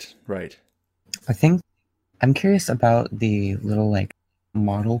 Right. I think I'm curious about the little like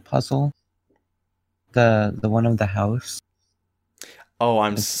model puzzle, the one of the house. Oh,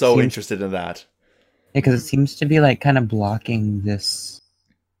 I'm so interested in that. Yeah, because it seems to be like kind of blocking this.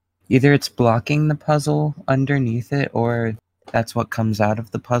 Either it's blocking the puzzle underneath it, or that's what comes out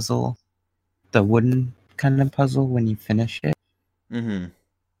of the puzzle, the wooden kind of puzzle when you finish it. Mm-hmm.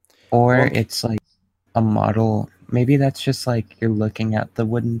 Or it's like a model. Maybe that's just like you're looking at the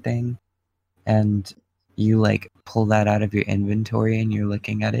wooden thing, and you like pull that out of your inventory and you're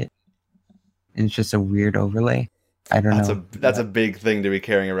looking at it, and it's just a weird overlay. I don't know. That's a big thing to be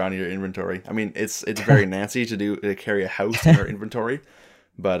carrying around in your inventory. I mean, it's very Nancy to carry a house in her inventory.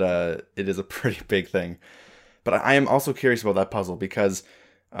 But it is a pretty big thing. But I am also curious about that puzzle, because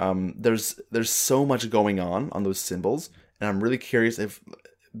there's so much going on those symbols, and I'm really curious if,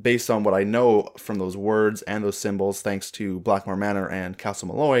 based on what I know from those words and those symbols, thanks to Blackmore Manor and Castle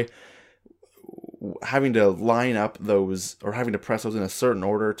Malloy, having to line up those or having to press those in a certain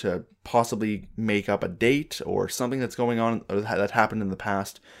order to possibly make up a date or something that's going on or that happened in the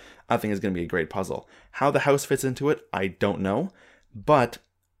past, I think is going to be a great puzzle. How the house fits into it, I don't know. But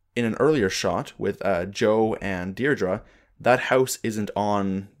in an earlier shot with Joe and Deirdre, that house isn't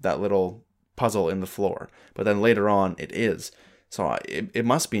on that little puzzle in the floor. But then later on, it is. So it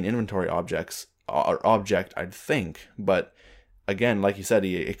must be an inventory object, I'd think. But again, like you said,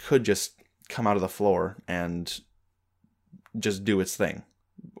 it could just come out of the floor and just do its thing.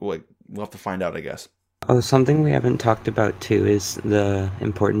 We'll have to find out, I guess. Oh, something we haven't talked about too is the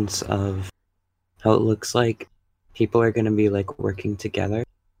importance of how it looks like people are going to be like working together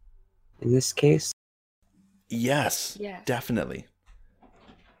in this case. Yes, definitely.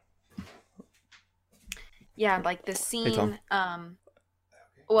 Yeah, like the scene. Tom.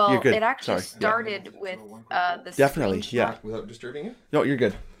 Well, You're good. it actually Sorry. started with the Definitely, screenshot. yeah. Without disturbing you? No, you're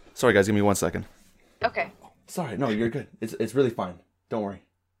good. Sorry, guys. Give me 1 second. Okay. Sorry. No, you're good. It's really fine. Don't worry.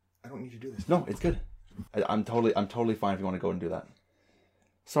 I don't need to do this. No, it's good. I'm totally fine if you want to go and do that.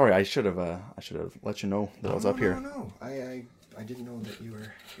 Sorry, I should have let you know that I was up here. No. I didn't know that you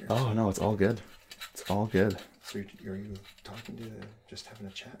were here. Oh no, it's all good. It's all good. So are you talking to, just having a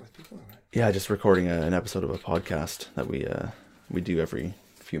chat with people? Or what? Yeah, just recording an episode of a podcast that we do every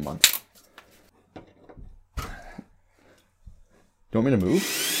few months. Do you want me to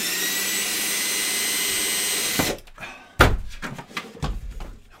move?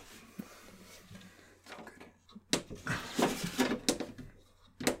 It's all good.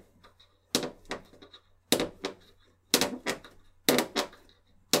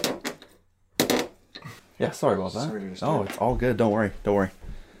 Yeah, sorry about that. Sorry to disturb. Oh, it's all good. Don't worry. Don't worry.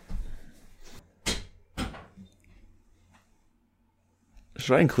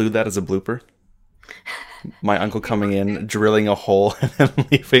 Should I include that as a blooper? My uncle coming in, drilling a hole, and then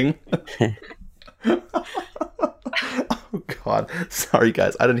leaving. Oh God! Sorry,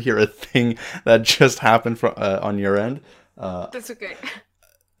 guys. I didn't hear a thing that just happened from on your end. That's okay.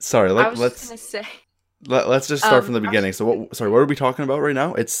 Sorry. I was Let's just gonna say. let's just start from the I was- beginning. So, what are we talking about right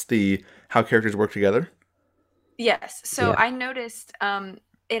now? It's the how characters work together. Yes. So Yeah. I noticed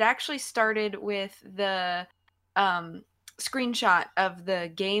it actually started with the screenshot of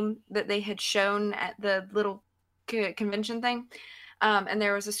the game that they had shown at the little convention thing. And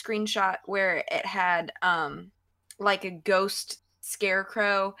there was a screenshot where it had like a ghost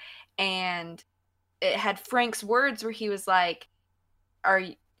scarecrow, and it had Frank's words where he was like,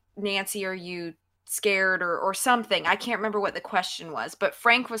 Nancy, are you scared or something? I can't remember what the question was, but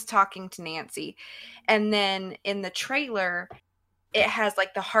Frank was talking to Nancy. And then in the trailer, it has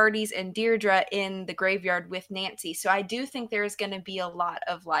like the Hardys and Deirdre in the graveyard with Nancy. So I do think there's going to be a lot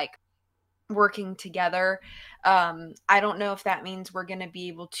of like working together. I don't know if that means we're going to be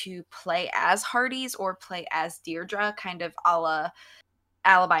able to play as Hardys or play as Deirdre, kind of a la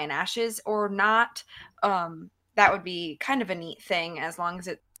Alibi and Ashes, or not. That would be kind of a neat thing as long as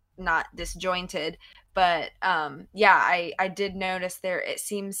it's not disjointed. But yeah, I did notice there, it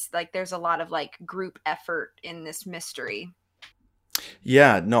seems like there's a lot of like group effort in this mystery.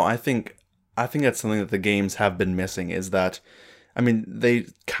 Yeah, no, I think that's something that the games have been missing, is that, I mean, they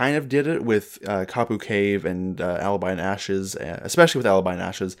kind of did it with Kapu Cave and Alibi and Ashes, especially with Alibi and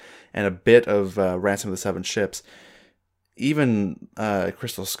Ashes, and a bit of Ransom of the Seven Ships, even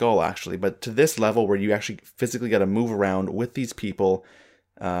Crystal Skull, actually. But to this level where you actually physically got to move around with these people,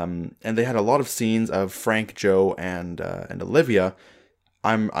 and they had a lot of scenes of Frank, Joe, and Olivia.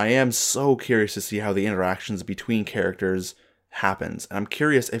 I am so curious to see how the interactions between characters happens, and I'm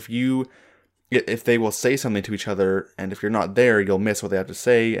curious if they will say something to each other, and if you're not there, you'll miss what they have to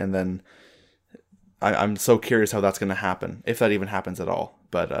say, and then I'm so curious how that's going to happen, if that even happens at all.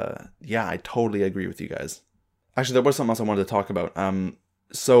 But yeah, I totally agree with you guys. Actually, there was something else I wanted to talk about.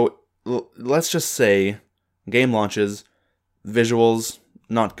 So let's just say game launches, visuals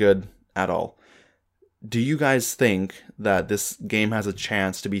not good at all. Do you guys think that this game has a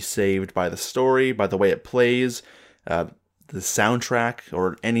chance to be saved by the story, by the way it plays, the soundtrack,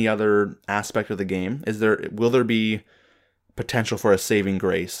 or any other aspect of the game? Will there be potential for a saving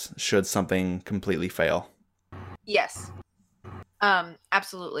grace should something completely fail? Yes.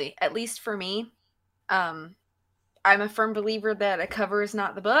 Absolutely. At least for me, I'm a firm believer that a cover is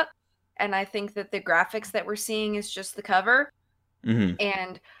not the book, and I think that the graphics that we're seeing is just the cover. Mm-hmm.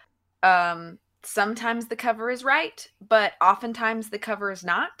 And sometimes the cover is right, but oftentimes the cover is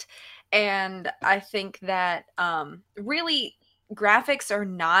not. And I think that really graphics are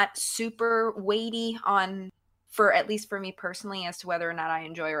not super weighty on for at least for me personally, as to whether or not I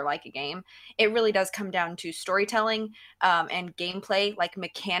enjoy or like a game. It really does come down to storytelling and gameplay, like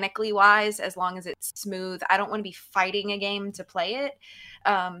mechanically wise, as long as it's smooth. I don't want to be fighting a game to play it.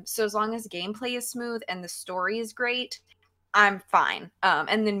 So as long as gameplay is smooth and the story is great, I'm fine.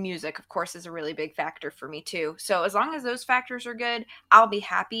 And then music, of course, is a really big factor for me too. So as long as those factors are good, I'll be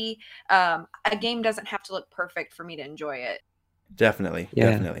happy. A game doesn't have to look perfect for me to enjoy it. Definitely. Yeah.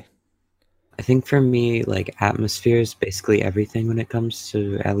 Definitely. I think for me, like, atmosphere is basically everything when it comes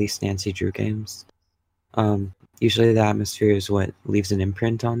to at least Nancy Drew games. Usually the atmosphere is what leaves an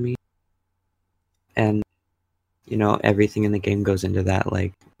imprint on me. And, you know, everything in the game goes into that,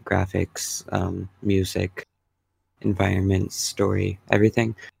 like graphics, music, environment, story,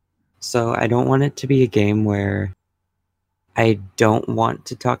 everything. So I don't want it to be a game where I don't want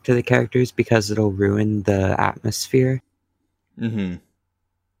to talk to the characters because it'll ruin the atmosphere, Mm-hmm.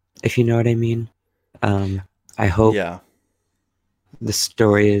 if you know what I mean. I hope Yeah. the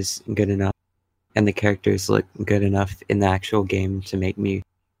story is good enough and the characters look good enough in the actual game to make me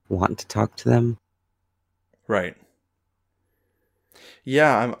want to talk to them. Right.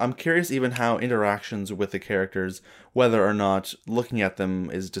 Yeah, I'm curious even how interactions with the characters, whether or not looking at them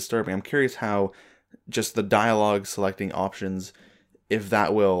is disturbing. I'm curious how just the dialogue selecting options, if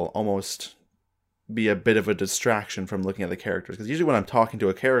that will almost be a bit of a distraction from looking at the characters. Because usually when I'm talking to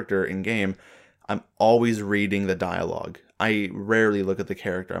a character in game, I'm always reading the dialogue. I rarely look at the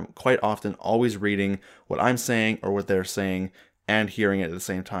character. I'm quite often always reading what I'm saying or what they're saying and hearing it at the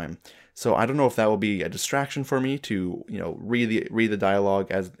same time. So I don't know if that will be a distraction for me to, you know, read the dialogue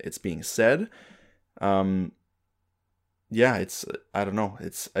as it's being said. Yeah, it's, I don't know.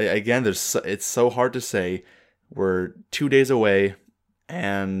 It's, again, it's so hard to say. We're 2 days away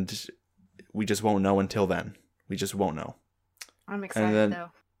and we just won't know until then. We just won't know. I'm excited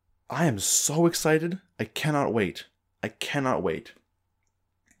though. I am so excited. I cannot wait. I cannot wait.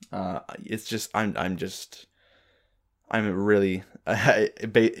 It's just, I'm really,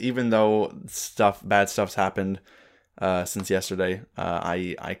 even though bad stuff's happened since yesterday,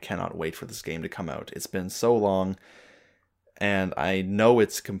 I cannot wait for this game to come out. It's been so long, and I know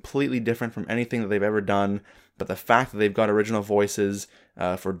it's completely different from anything that they've ever done, but the fact that they've got original voices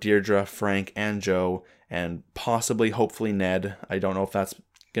for Deirdre, Frank, and Joe, and possibly, hopefully, Ned. I don't know if that's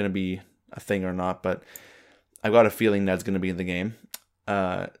going to be a thing or not, but I've got a feeling Ned's going to be in the game.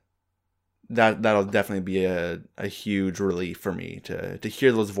 That'll definitely be a huge relief for me to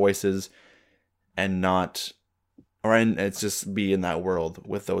hear those voices and it's just be in that world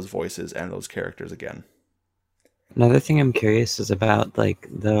with those voices and those characters again. Another thing I'm curious is about, like,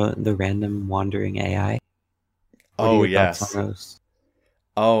 the random wandering AI. What are Oh, your thoughts yes. on those?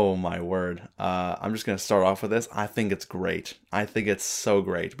 Oh, my word. I'm just going to start off with this. I think it's great. I think it's so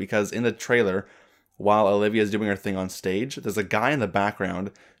great because in the trailer, while Olivia's doing her thing on stage, there's a guy in the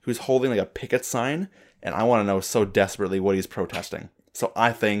background who's holding like a picket sign, and I want to know so desperately what he's protesting. So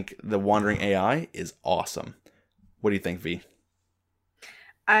I think the wandering AI is awesome. What do you think, V?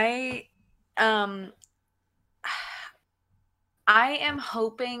 I am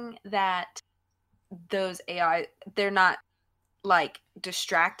hoping that those AI, they're not like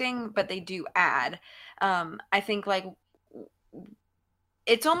distracting, but they do add. I think like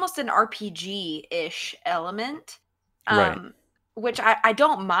it's almost an RPG-ish element. Right. Which I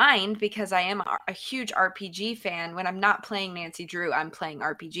don't mind because I am a huge RPG fan. When I'm not playing Nancy Drew, I'm playing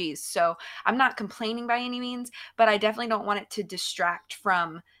RPGs. So I'm not complaining by any means, but I definitely don't want it to distract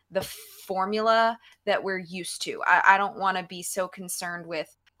from the formula that we're used to. I don't want to be so concerned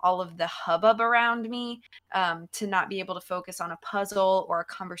with all of the hubbub around me to not be able to focus on a puzzle or a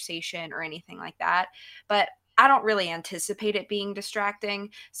conversation or anything like that. But I don't really anticipate it being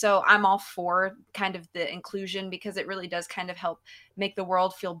distracting. So I'm all for kind of the inclusion because it really does kind of help make the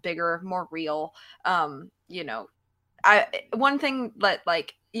world feel bigger, more real. You know, one thing that,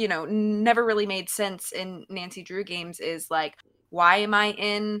 like, you know, never really made sense in Nancy Drew games is like, why am I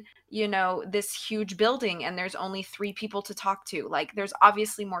in, you know, this huge building and there's only 3 people to talk to? Like, there's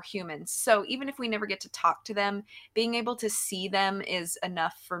obviously more humans. So even if we never get to talk to them, being able to see them is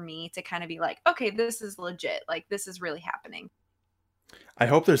enough for me to kind of be like, okay, this is legit. Like, this is really happening. I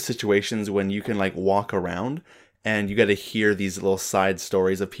hope there's situations when you can like walk around and you get to hear these little side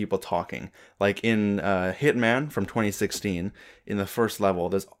stories of people talking. Like in Hitman from 2016, in the first level,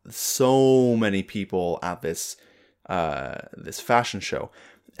 there's so many people at this fashion show,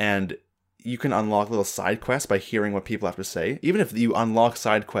 and you can unlock little side quests by hearing what people have to say. Even if you unlock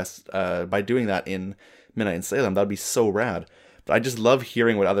side quests by doing that in Midnight in Salem, that'd be so rad. But I just love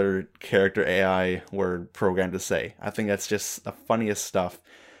hearing what other character AI were programmed to say. I think that's just the funniest stuff.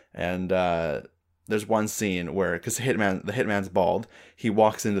 And there's one scene where, because the hitman's bald, he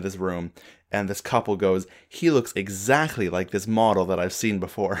walks into this room, and this couple goes, he looks exactly like this model that I've seen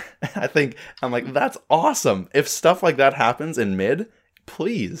before. I'm like, that's awesome. If stuff like that happens in mid,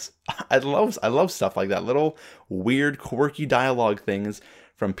 please. I love stuff like that. Little weird, quirky dialogue things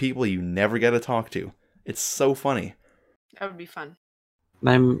from people you never get to talk to. It's so funny. That would be fun.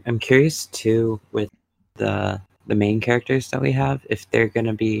 I'm curious too with the main characters that we have, if they're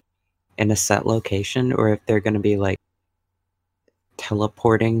gonna be in a set location or if they're gonna be like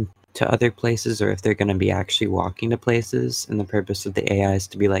teleporting to other places, or if they're gonna be actually walking to places, and the purpose of the AI is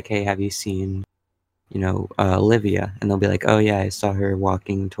to be like, hey, have you seen, Olivia? And they'll be like, oh yeah, I saw her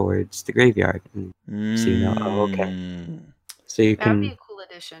walking towards the graveyard. And so oh, okay. So you That would be can a cool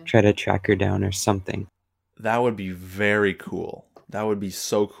addition. try to track her down or something. That would be very cool. That would be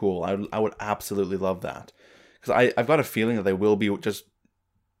so cool. I would absolutely love that. Because I've got a feeling that they will be just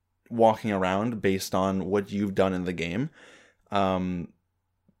walking around based on what you've done in the game.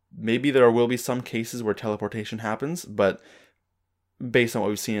 Maybe there will be some cases where teleportation happens, but based on what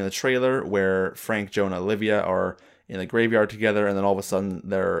we've seen in the trailer, where Frank, Joe, and Olivia are in the graveyard together, and then all of a sudden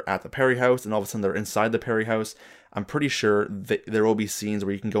they're at the Perry house, and all of a sudden they're inside the Perry house, I'm pretty sure that there will be scenes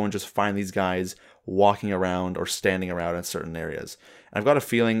where you can go and just find these guys walking around or standing around in certain areas. And I've got a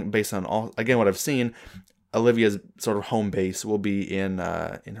feeling, based on what I've seen, Olivia's sort of home base will be in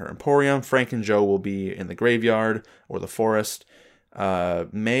her emporium. Frank and Joe will be in the graveyard or the forest.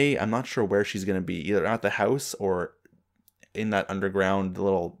 May, I'm not sure where she's going to be, either at the house or in that underground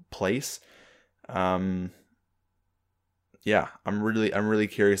little place. Yeah, I'm really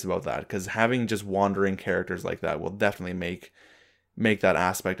curious about that, because having just wandering characters like that will definitely make that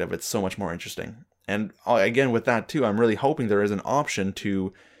aspect of it so much more interesting. And again, with that too, I'm really hoping there is an option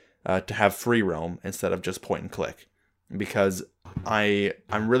to have free roam instead of just point and click, because I'm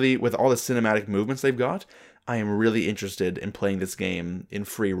really, with all the cinematic movements they've got, I am really interested in playing this game in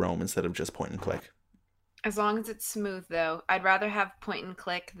free roam instead of just point and click. As long as it's smooth, though, I'd rather have point and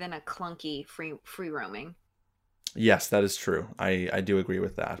click than a clunky free roaming. Yes, that is true. I do agree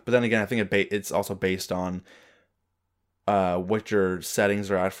with that. But then again, I think it's also based on what your settings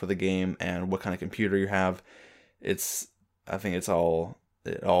are at for the game and what kind of computer you have. I think it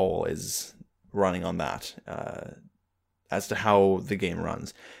all is running on that as to how the game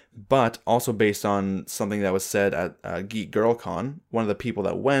runs. But also based on something that was said at Geek Girl Con, one of the people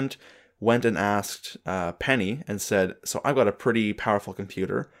that went and asked Penny and said, so I've got a pretty powerful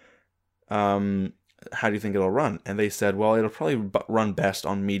computer. How do you think it'll run? And they said, well, it'll probably run best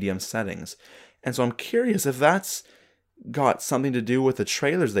on medium settings. And so I'm curious if that's got something to do with the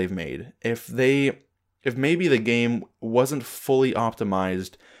trailers they've made. If maybe the game wasn't fully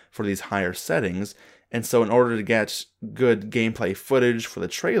optimized for these higher settings, and so in order to get good gameplay footage for the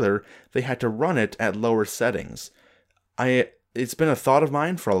trailer, they had to run it at lower settings. It's been a thought of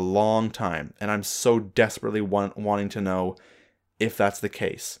mine for a long time, and I'm so desperately wanting to know if that's the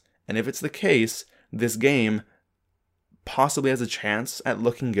case. And if it's the case, this game possibly has a chance at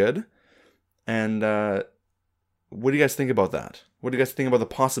looking good. And what do you guys think about that? What do you guys think about the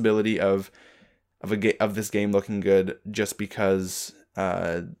possibility of this game looking good just because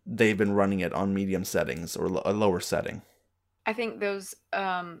they've been running it on medium settings or a lower setting? I think those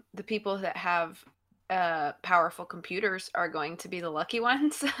the people that have powerful computers are going to be the lucky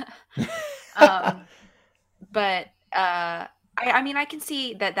ones. But I mean, I can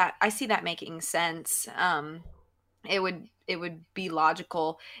see that I see that making sense. It would be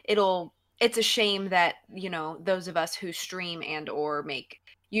logical. It's a shame that, those of us who stream and or make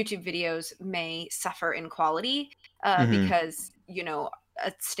YouTube videos may suffer in quality because,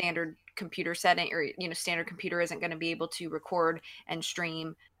 a standard computer setting or, standard computer isn't going to be able to record and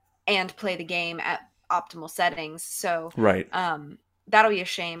stream and play the game at optimal settings. So right. That'll be a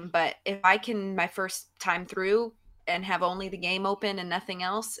shame. But if I can, my first time through, and have only the game open and nothing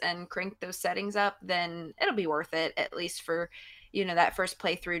else and crank those settings up, then it'll be worth it, at least for, that first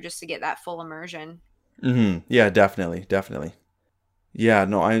playthrough, just to get that full immersion. Mm-hmm. Yeah, definitely. Yeah,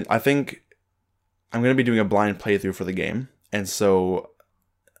 no, I think I'm going to be doing a blind playthrough for the game. And so,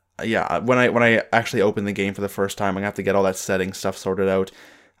 yeah, when I actually open the game for the first time, I'm going to have to get all that setting stuff sorted out.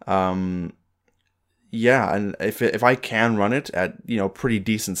 Yeah, and if I can run it at, pretty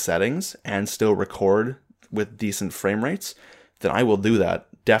decent settings and still record with decent frame rates, then I will do that,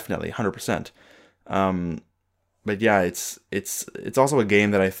 definitely, 100%. But yeah, it's also a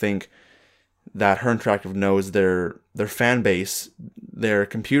game that I think that Her Interactive knows their fan base, their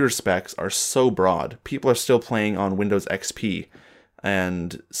computer specs are so broad. People are still playing on Windows XP,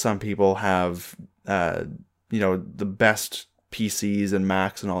 and some people have the best PCs and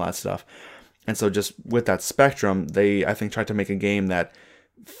Macs and all that stuff. And so just with that spectrum, they, I think, tried to make a game that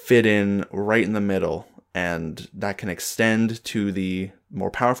fit in right in the middle, and that can extend to the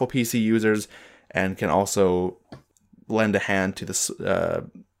more powerful PC users and can also lend a hand to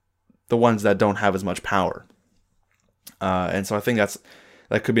the ones that don't have as much power. And so I think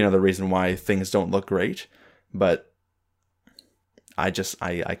that could be another reason why things don't look great, but I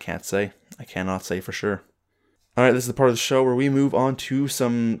can't say. I cannot say for sure. All right, this is the part of the show where we move on to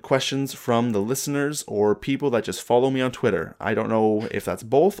some questions from the listeners or people that just follow me on Twitter. I don't know if that's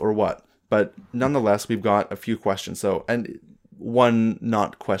both or what, but nonetheless, we've got a few questions. So, and one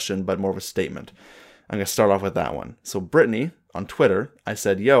not question, but more of a statement. I'm going to start off with that one. So, Brittany on Twitter, I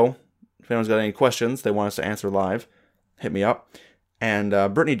said, yo, if anyone's got any questions they want us to answer live, hit me up. And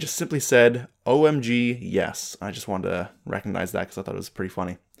Brittany just simply said, OMG, yes. I just wanted to recognize that because I thought it was pretty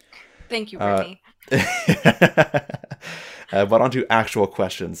funny. Thank you, Brittany. But on to actual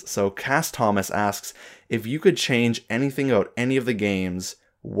questions. So Cass Thomas asks, if you could change anything about any of the games,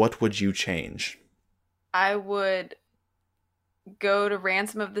 what would you change? I would go to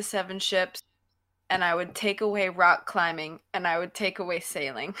Ransom of the Seven Ships, and I would take away rock climbing, and I would take away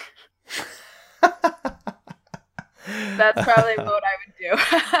sailing. That's probably what I would do.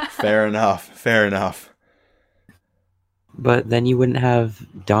 Fair enough. But then you wouldn't have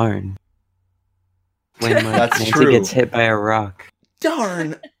Darn. When That's Nancy true. gets hit by a rock.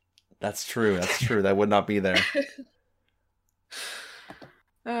 Darn! That's true. That would not be there.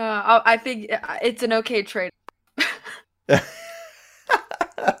 I think it's an okay trade. What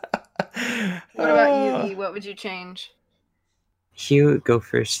about you, E? What would you change? Hugh, go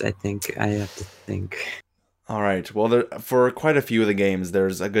first, I think. I have to think. All right. Well, for quite a few of the games,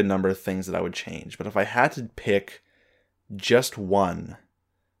 there's a good number of things that I would change. But if I had to pick just one,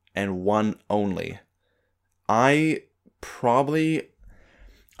 and one only, I probably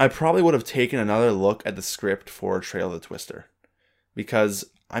would have taken another look at the script for Trail of the Twister, because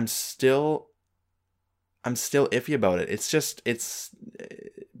I'm still iffy about it.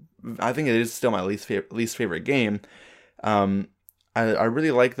 I think it is still my least favorite game. I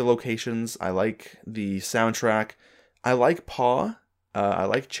really like the locations. I like the soundtrack. I like Paw. I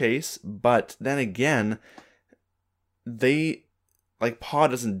like Chase. But then again, Paw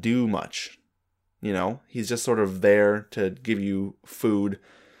doesn't do much. You know, he's just sort of there to give you food.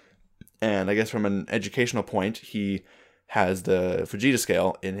 And I guess from an educational point, he has the Fujita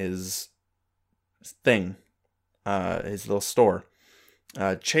scale in his thing, his little store.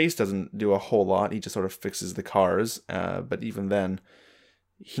 Chase doesn't do a whole lot. He just sort of fixes the cars. But even then,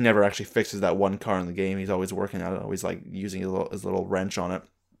 he never actually fixes that one car in the game. He's always working on it, always like using his little wrench on it.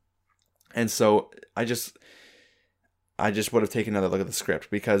 And so I just would have taken another look at the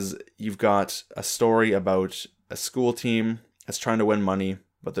script, because you've got a story about a school team that's trying to win money,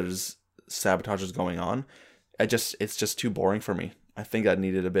 but there's sabotages going on. It's just too boring for me. I think I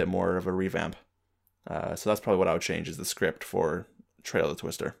needed a bit more of a revamp. So that's probably what I would change, is the script for Trail of the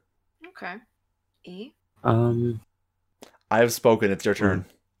Twister. Okay. E? I have spoken. It's your turn.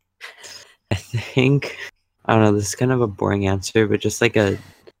 I think, I don't know, this is kind of a boring answer, but just like a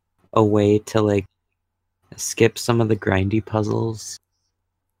way to like skip some of the grindy puzzles.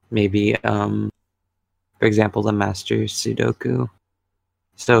 Maybe, for example, the Master Sudoku.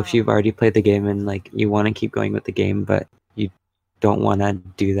 So if you've already played the game and like you want to keep going with the game, but you don't want to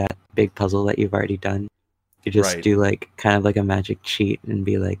do that big puzzle that you've already done, you just Right. do like kind of like a magic cheat and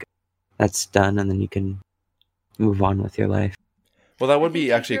be like, that's done, and then you can move on with your life. Well, that would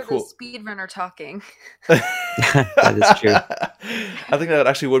be actually cool. Speedrunner talking. That is true. I think that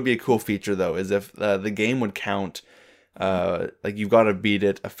actually would be a cool feature, though, is if the game would count, like you've got to beat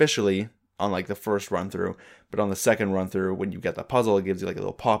it officially on like the first run through, but on the second run through, when you get the puzzle, it gives you like a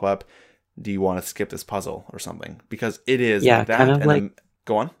little pop up. Do you want to skip this puzzle or something? Because it is like that. kind of and like, then,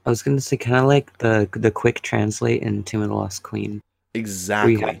 go on. I was gonna say kind of like the quick translate in Tomb of the Lost Queen.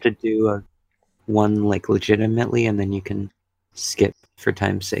 Exactly. Where you have to do one like legitimately, and then you can skip for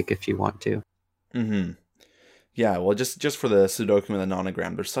time's sake if you want to. Mm-hmm. Yeah, well, just for the Sudoku and the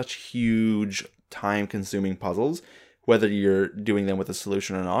Nonogram, there's such huge time-consuming puzzles. Whether you're doing them with a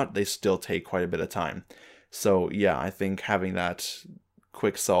solution or not, they still take quite a bit of time. So yeah, I think having that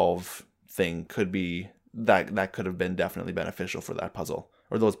quick solve thing could be that could have been definitely beneficial for that puzzle,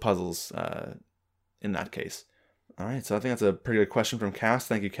 or those puzzles in that case. All right, so I think that's a pretty good question from Cass.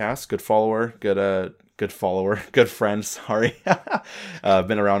 Thank you, Cass. Good follower, good friend. Sorry,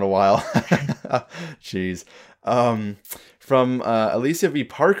 been around a while. Jeez. From Alicia V.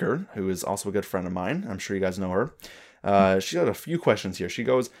 Parker, who is also a good friend of mine. I'm sure you guys know her. She got a few questions here. She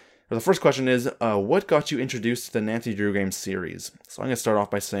goes, the first question is, what got you introduced to the Nancy Drew Games series? So I'm going to start off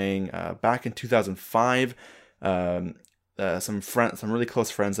by saying, back in 2005, some really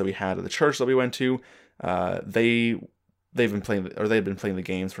close friends that we had at the church that we went to, they've been playing the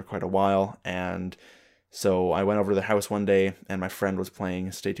games for quite a while, and so I went over to the house one day, and my friend was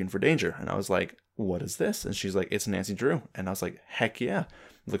playing Stay Tuned for Danger, and I was like, what is this? And she's like, it's Nancy Drew, and I was like, heck yeah,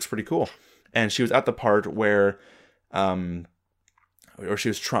 it looks pretty cool. And she was at the part where she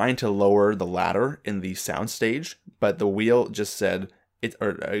was trying to lower the ladder in the sound stage, but the wheel just said it,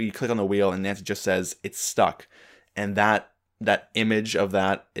 or you click on the wheel and Nancy just says it's stuck, and that image of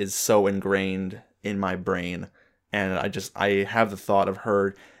that is so ingrained in my brain, and I have the thought of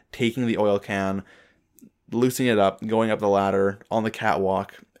her taking the oil can, loosening it up, going up the ladder on the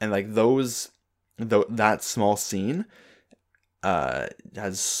catwalk, and like that small scene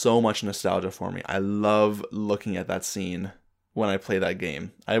has so much nostalgia for me. I love looking at that scene when I play that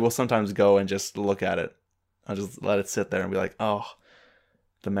game. I will sometimes go and just look at it. I'll just let it sit there and be like, oh,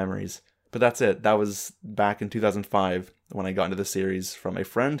 the memories. But that's it. That was back in 2005 when I got into the series from a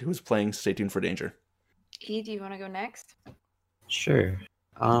friend who was playing Stay Tuned for Danger. E, do you want to go next? Sure.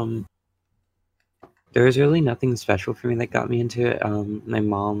 There was really nothing special for me that got me into it. My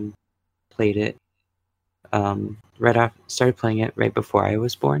mom played it started playing it right before I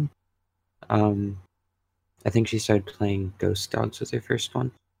was born. I think she started playing Ghost Dogs was her first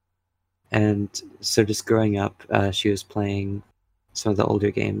one. And so just growing up, she was playing some of the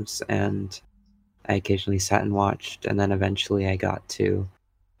older games, and I occasionally sat and watched, and then eventually I got to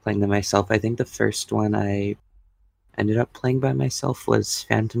playing them myself. I think the first one I ended up playing by myself was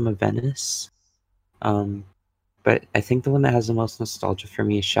Phantom of Venice. But I think the one that has the most nostalgia for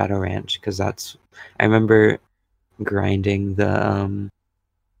me is Shadow Ranch, because I remember grinding the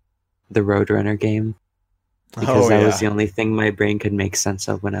Roadrunner game, because that was the only thing my brain could make sense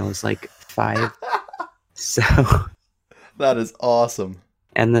of when I was like 5. So that is awesome.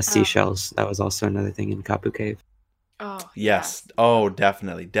 And the seashells, that was also another thing in Kapu Cave. Oh yes. Yeah. Oh,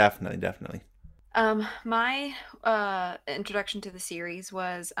 definitely. My introduction to the series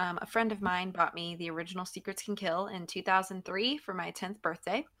was a friend of mine bought me the original Secrets Can Kill in 2003 for my 10th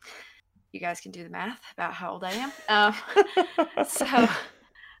birthday. You guys can do the math about how old I am.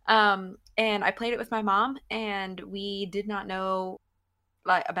 And I played it with my mom, and we did not know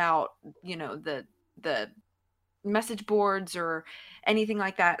about the message boards or anything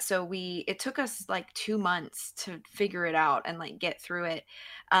like that, so it took us like 2 months to figure it out and like get through it,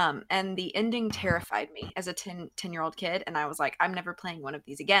 and the ending terrified me as a 10-year-old kid, and I was like, I'm never playing one of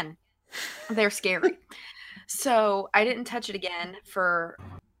these again. They're scary. So I didn't touch it again for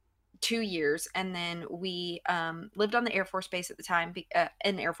 2 years, and then we lived on the Air Force Base at the time,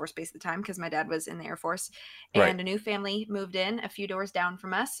 because my dad was in the Air Force, and right. A new family moved in a few doors down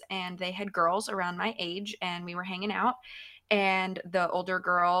from us, and they had girls around my age, and we were hanging out, and the older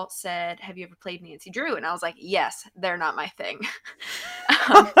girl said, have you ever played Nancy Drew? And I was like, yes, they're not my thing.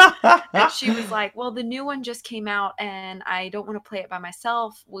 And she was like, well, the new one just came out, and I don't want to play it by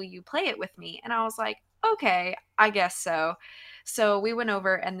myself. Will you play it with me? And I was like, okay, I guess so. So we went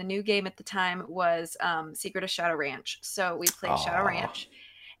over, and the new game at the time was Secret of Shadow Ranch. So we played Shadow Ranch,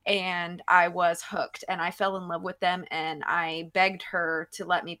 and I was hooked, and I fell in love with them, and I begged her to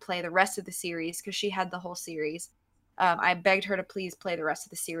let me play the rest of the series because she had the whole series. I begged her to please play the rest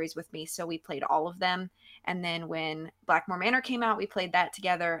of the series with me, so we played all of them. And then when Blackmore Manor came out, we played that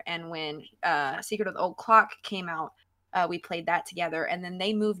together, and when Secret of the Old Clock came out, we played that together. And then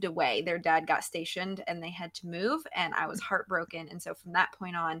they moved away. Their dad got stationed and they had to move, and I was heartbroken. And so from that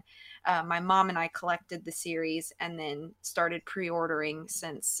point on, my mom and I collected the series and then started pre-ordering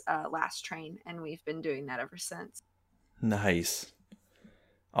since Last Train, and we've been doing that ever since. Nice.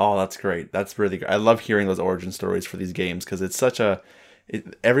 Oh, that's great. That's really good. I love hearing those origin stories for these games, because it's such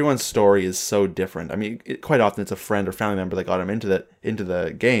everyone's story is so different. I mean, quite often it's a friend or family member that got them into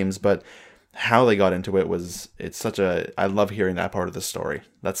the games, but how they got into it I love hearing that part of the story.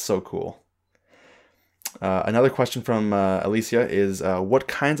 That's so cool. Another question from Alicia is, what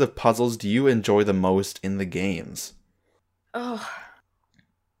kinds of puzzles do you enjoy the most in the games? This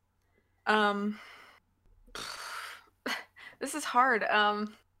is hard.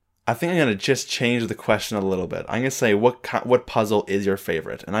 I think I'm gonna just change the question a little bit. I'm gonna say, what puzzle is your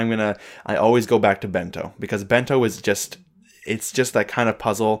favorite? And I always go back to Bento, because Bento is it's just that kind of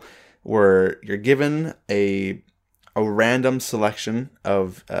puzzle where you're given a random selection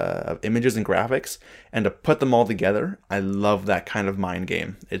of images and graphics, and to put them all together. I love that kind of mind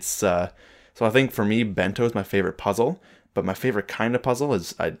game. It's so I think for me, Bento is my favorite puzzle, but my favorite kind of puzzle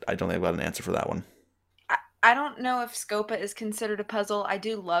is I don't think I've got an answer for that one. I don't know if Scopa is considered a puzzle. I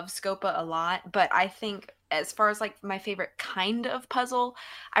do love Scopa a lot, but I think as far as like my favorite kind of puzzle,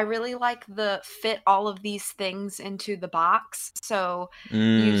 I really like the fit all of these things into the box. So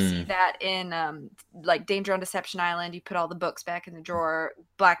you see that in like Danger on Deception Island, you put all the books back in the drawer,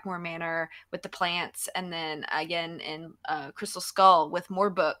 Blackmore Manor with the plants, and then again in Crystal Skull with more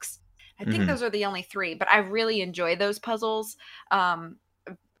books. I think those are the only three, but I really enjoy those puzzles.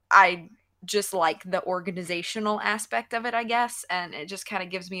 I just like the organizational aspect of it, I guess, and it just kind of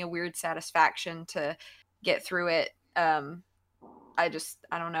gives me a weird satisfaction to get through it. I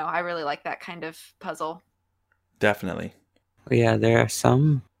don't know. I really like that kind of puzzle. Definitely. Yeah, there are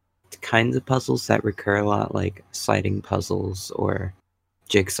some kinds of puzzles that recur a lot, like sliding puzzles or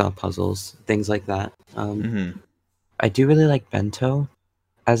jigsaw puzzles, things like that. I do really like Bento.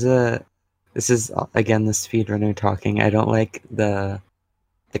 This is again the speedrunner talking. I don't like the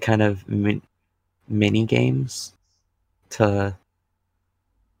kind of mini games to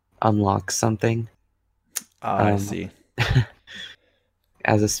unlock something. I see.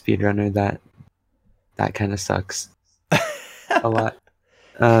 As a speedrunner, that kind of sucks a lot.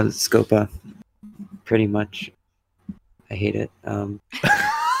 Scopa, pretty much. I hate it.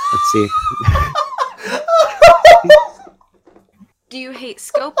 Let's see. Do you hate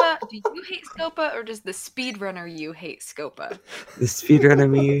Scopa? Do you hate Scopa, or does the speedrunner you hate Scopa? The speedrunner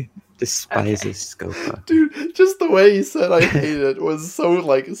me despises Scopa. Dude, just the way he said I hate it was so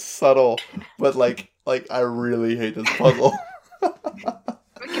like subtle, but like I really hate this puzzle.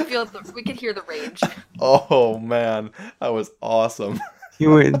 We could hear the rage. Oh man, that was awesome.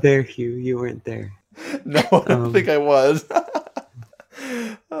 You weren't there, Hugh. You weren't there. No, I don't think I was.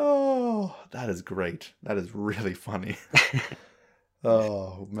 Oh, that is great. That is really funny.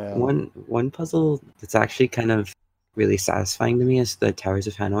 Oh man. One puzzle that's actually kind of really satisfying to me is the Towers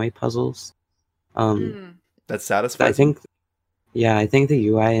of Hanoi puzzles. That's satisfying. I think the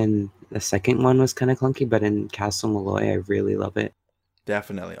UI in the second one was kind of clunky, but in Castle Malloy, I really love it.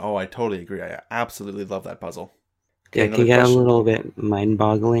 Definitely. Oh, I totally agree. I absolutely love that puzzle. Okay, it can get a little bit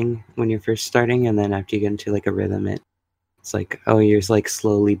mind-boggling when you're first starting, and then after you get into like a rhythm, it's like, oh, you're like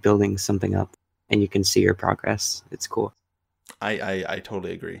slowly building something up, and you can see your progress. It's cool. I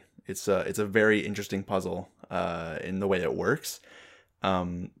totally agree. It's a very interesting puzzle in the way it works.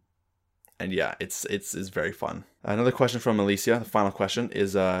 And yeah, it's very fun. Another question from Alicia, the final question,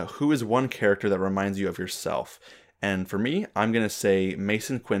 is who is one character that reminds you of yourself? And for me, I'm going to say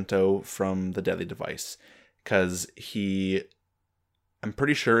Mason Quinto from The Deadly Device, because I'm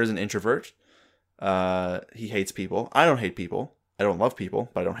pretty sure is an introvert. He hates people. I don't hate people. I don't love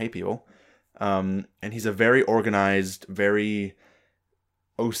people, but I don't hate people. And he's a very organized, very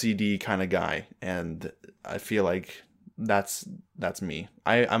OCD kind of guy, and I feel like that's me.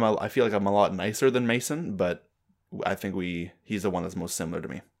 I feel like I'm a lot nicer than Mason, but I think he's the one that's most similar to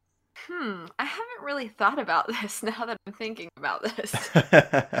me. I haven't really thought about this now that I'm thinking about this.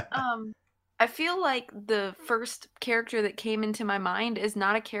 I feel like the first character that came into my mind is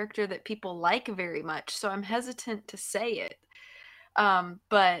not a character that people like very much, so I'm hesitant to say it.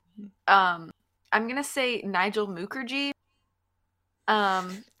 But I'm gonna say Nigel Mukherjee. I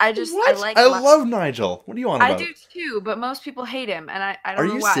love Nigel. What do you want about? I do too, but most people hate him, and I don't Are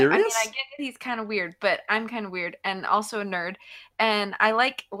know you why. serious? I mean, I get that he's kind of weird, but I'm kind of weird and also a nerd, and I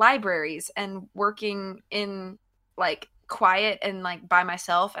like libraries and working in like quiet and like by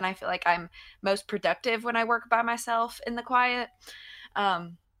myself, and I feel like I'm most productive when I work by myself in the quiet.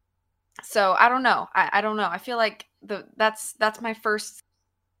 So I don't know. I don't know. I feel like that's my first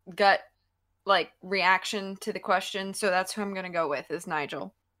gut like reaction to the question, so that's who I'm gonna go with is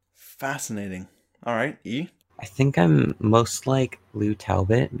Nigel. Fascinating. All right, E. I think I'm most like Lou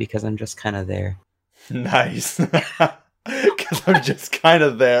Talbot because I'm just kind of there. Nice. Because I'm just kind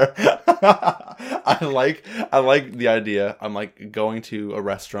of there. I like the idea. I'm like going to a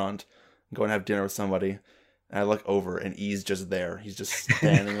restaurant, going to have dinner with somebody, and I look over and E's just there. He's just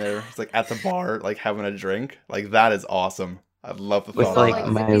standing there. He's like at the bar, like having a drink. Like that is awesome. I love the with thought like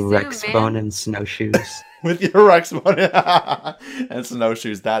of that. my Rex bone and snowshoes. With your Rex bone and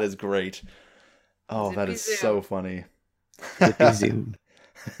snowshoes, that is great. Oh, Zippy that is zoom. so funny. Zippy zoom.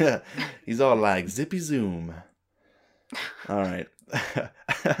 He's all like zippy zoom. All right.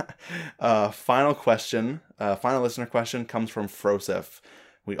 Final question. Final listener question comes from Frosef.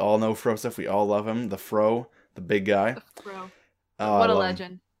 We all know Frosef. We all love him. The Fro, the big guy. The Fro. Oh, What I a love him.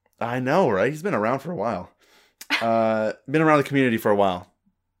 legend. I know, right? He's been around for a while. Been around the community for a while.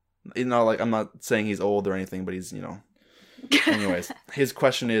 You know, like I'm not saying he's old or anything, but he's, you know. Anyways, his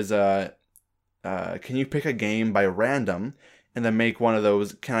question is, can you pick a game by random and then make one of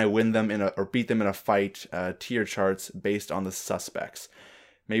those. Can I win them or beat them in a fight? Tier charts based on the suspects.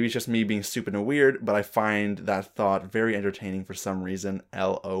 Maybe it's just me being stupid and weird, but I find that thought very entertaining for some reason.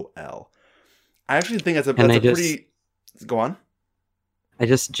 LOL. I actually think that's a pretty. Go on. I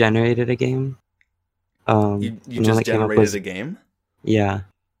just generated a game. You just generated a game? Yeah,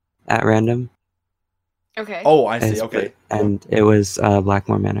 at random. Okay. Oh, I see. Okay. And it was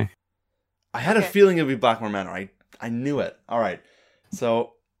Blackmore Manor. I had a feeling it would be Blackmore Manor. I knew it. All right.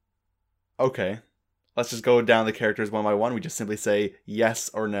 So, okay. Let's just go down the characters one by one. We just simply say yes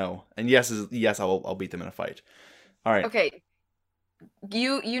or no. And yes is yes, I'll beat them in a fight. All right. Okay.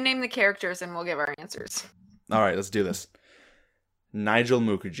 You name the characters and we'll give our answers. All right, let's do this. Nigel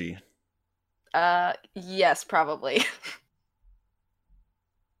Mukherjee. Yes, probably.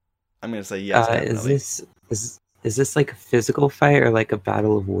 I'm gonna say yes. Definitely. Is this like a physical fight or like a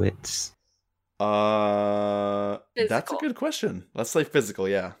battle of wits? That's a good question. Let's say physical,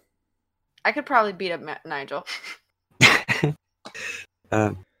 yeah. I could probably beat up Nigel.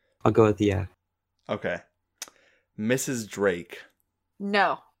 I'll go with yeah. Okay. Mrs. Drake.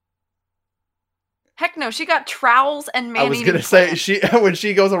 No. Heck no, she got trowels and man. I was gonna say when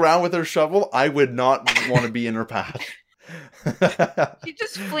she goes around with her shovel, I would not want to be in her path. She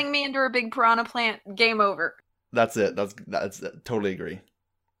just fling me into a big piranha plant. Game over. That's it. That's totally agree.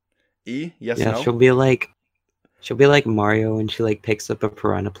 E, yes, yeah, no. She'll be like Mario when she like picks up a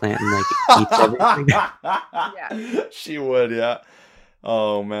piranha plant and like eats everything. Yeah. She would, yeah.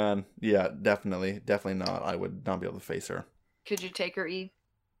 Oh man, yeah, definitely not. I would not be able to face her. Could you take her, E?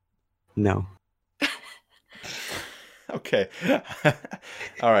 No. Okay.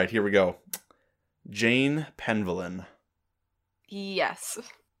 All right, here we go. Jane Penvillin. Yes.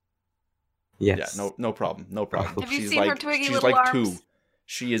 Yes. Yeah, no problem. No problem. Have you she's seen like, her twiggy she's little like arms? 2.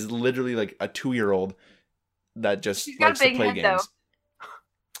 She is literally like a 2-year-old that just She's got likes a big to play head, games.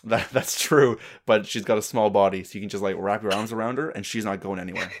 That's true, but she's got a small body, so you can just like wrap your arms around her and she's not going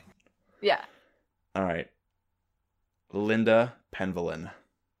anywhere. Yeah. All right. Linda Penvillin.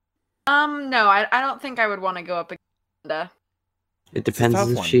 No, I don't think I would want to go up against Linda. It depends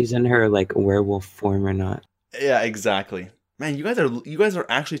if she's in her like werewolf form or not. Yeah, exactly. Man, you guys are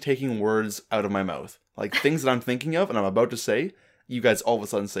actually taking words out of my mouth. Like things that I'm thinking of and I'm about to say, you guys all of a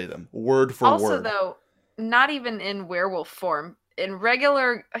sudden say them word for word. Also, though, not even in werewolf form, in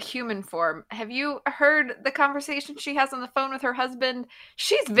regular human form. Have you heard the conversation she has on the phone with her husband?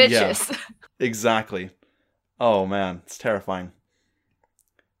 She's vicious. Yeah, exactly. Oh man, it's terrifying.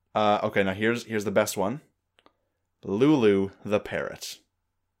 Okay, now here's the best one. Lulu the parrot.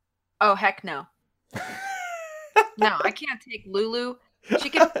 Oh heck no. No, I can't take Lulu. She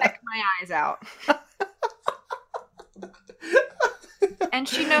can peck my eyes out. And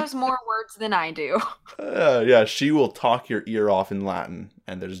she knows more words than I do. Yeah, she will talk your ear off in Latin,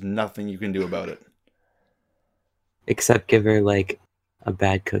 and there's nothing you can do about it. Except give her like a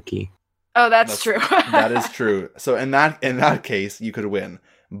bad cookie. Oh, that's true. That is true. So in that case, you could win,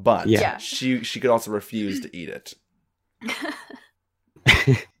 but yeah. she could also refuse to eat it.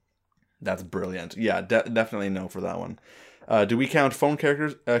 That's brilliant. Yeah, definitely no for that one. Do we count phone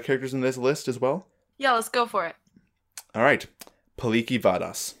characters in this list as well? Yeah, let's go for it. All right. Paliki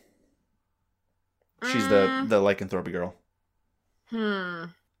Vadas. She's the lycanthropy girl. I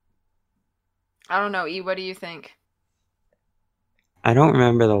don't know. E, what do you think? I don't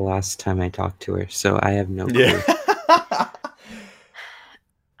remember the last time I talked to her, so I have no clue. Yeah.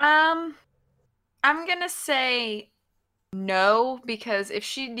 I'm gonna say no, because if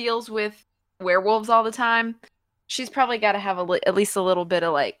she deals with werewolves all the time, she's probably got to have at least a little bit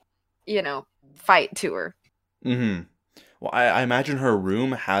of like, fight to her. Mm-hmm. Well, I imagine her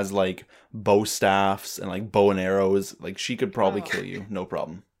room has like bow staffs and like bow and arrows. Like she could probably kill you, no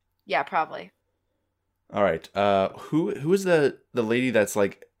problem. Yeah, probably. All right. Who is the lady that's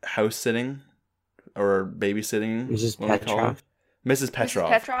like house sitting or babysitting? Mrs. Petrov. Mrs. Petrov.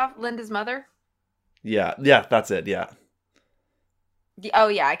 Mrs. Petrov, Linda's mother. Yeah, that's it. Yeah. Oh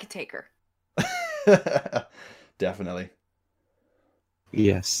yeah, I could take her. Definitely.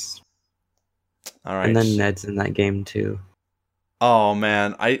 Yes. All right. And then Ned's in that game too. Oh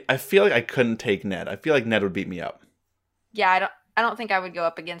man, I feel like I couldn't take Ned. I feel like Ned would beat me up. Yeah, I don't think I would go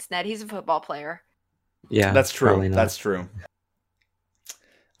up against Ned. He's a football player. Yeah, that's true. That's true.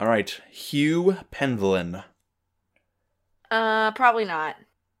 All right, Hugh Penvillin. Probably not.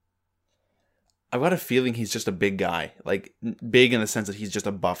 I've got a feeling he's just a big guy, like big in the sense that he's just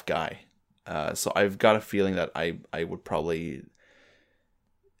a buff guy. So I've got a feeling that I would probably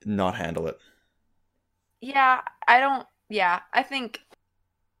not handle it. Yeah, I don't. Yeah, I think.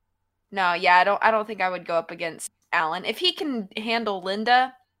 No, yeah, I don't think I would go up against Alan. If he can handle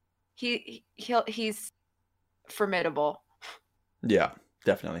Linda, he's formidable. Yeah,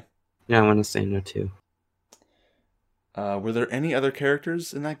 definitely. Yeah, I want to say no too. Were there any other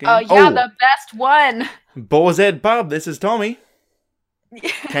characters in that game? Oh yeah, the best one. Boz Ed Bob, this is Tommy.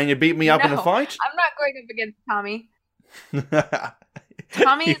 Can you beat me up in a No, fight? I'm not going up against Tommy.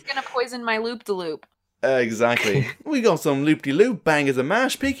 Tommy is gonna poison my loop-de-loop. Exactly. We got some loop-de-loop, bang as a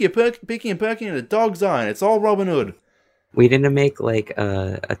mash, peeky and perky in a dog's eye, and it's all Robin Hood. We didn't make like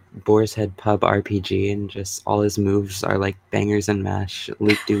a Boar's Head Pub RPG and just all his moves are like bangers and mash,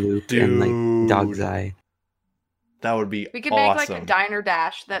 loop de loop, and like Dog's Eye. That would be We could awesome. make like a diner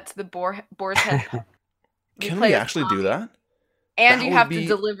dash. That's the Boar's Head Pub. Can play we as actually Tommy, do that? And That you would have be- to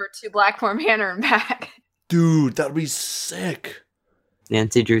deliver to Blackmore Manor and back. Dude, that would be sick.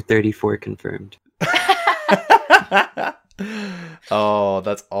 Nancy Drew 34 confirmed. Oh,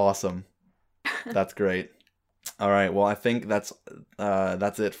 that's awesome. That's great. All right. Well, I think that's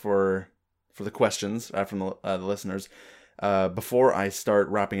it for the questions from the listeners. Before I start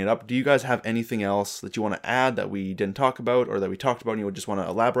wrapping it up, do you guys have anything else that you want to add that we didn't talk about or that we talked about and you would just want to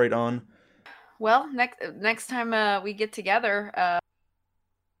elaborate on? Well, next time we get together,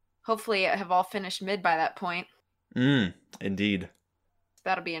 hopefully I have all finished mid by that point. Indeed.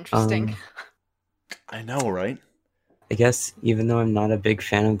 That'll be interesting. I know, right? I guess even though I'm not a big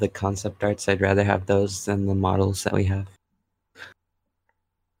fan of the concept arts, I'd rather have those than the models that we have.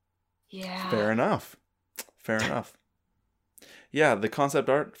 Yeah. Fair enough. Yeah, the concept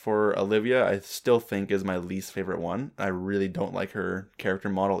art for Olivia, I still think is my least favorite one. I really don't like her character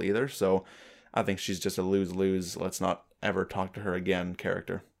model either, so I think she's just a lose-lose, let's not ever talk to her again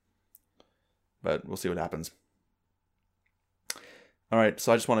character. But we'll see what happens. Alright,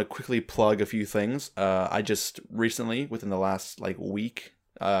 so I just want to quickly plug a few things. I just recently, within the last week,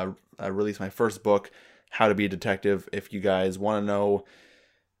 I released my first book, How to Be a Detective. If you guys want to know,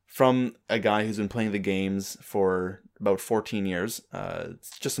 from a guy who's been playing the games for about 14 years,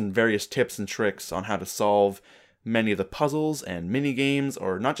 it's just some various tips and tricks on how to solve many of the puzzles and mini games,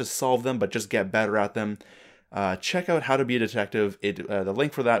 or not just solve them, but just get better at them. Check out How to Be a Detective. The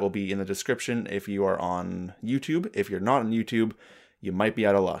link for that will be in the description if you are on YouTube. If you're not on YouTube, you might be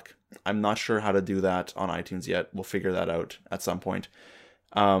out of luck. I'm not sure how to do that on iTunes yet. We'll figure that out at some point.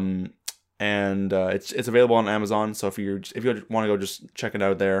 And it's available on Amazon. So if you want to go just check it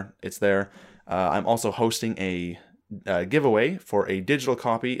out there, it's there. I'm also hosting a giveaway for a digital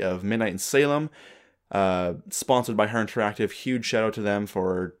copy of Midnight in Salem, sponsored by Her Interactive. Huge shout out to them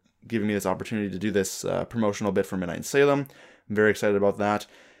for giving me this opportunity to do this promotional bit for Midnight in Salem. I'm very excited about that.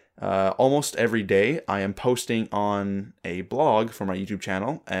 Almost every day I am posting on a blog for my YouTube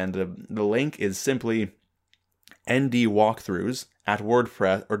channel, and the link is simply ndwalkthroughs at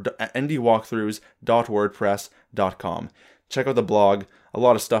WordPress, or ndwalkthroughs.wordpress.com. Check out the blog, a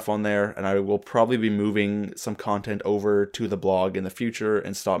lot of stuff on there, and I will probably be moving some content over to the blog in the future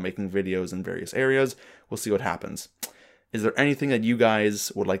and stop making videos in various areas. We'll see what happens. Is there anything that you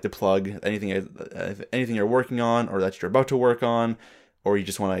guys would like to plug? Anything you're working on, or that you're about to work on, or you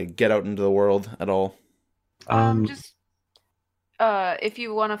just want to get out into the world at all? If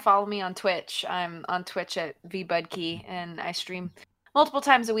you want to follow me on Twitch, I'm on Twitch at vbudkey, and I stream multiple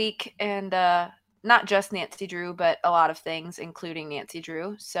times a week, and not just Nancy Drew, but a lot of things, including Nancy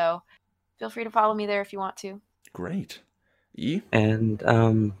Drew. So feel free to follow me there if you want to. Great. E? And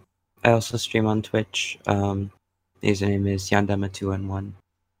I also stream on Twitch. Username is Yandama211.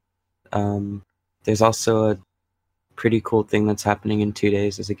 There's also a pretty cool thing that's happening in 2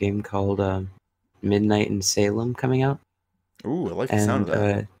 days. There's a game called Midnight in Salem coming out. Ooh, I like the sound of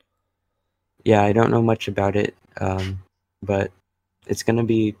that. Yeah, I don't know much about it, but it's gonna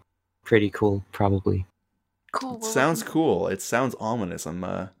be pretty cool, probably. Cool. It sounds cool. It sounds ominous.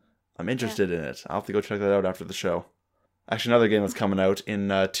 I'm interested in it. I'll have to go check that out after the show. Actually, another game that's coming out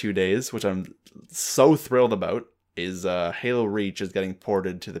in 2 days, which I'm so thrilled about, is Halo Reach is getting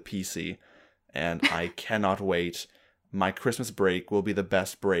ported to the PC, and I cannot wait. My Christmas break will be the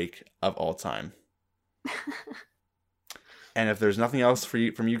best break of all time. And if there's nothing else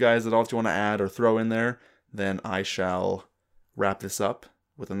from you guys at all that you want to add or throw in there, then I shall wrap this up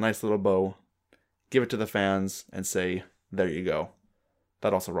with a nice little bow, give it to the fans, and say, there you go.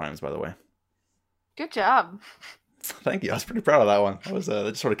 That also rhymes, by the way. Good job. Thank you. I was pretty proud of that one.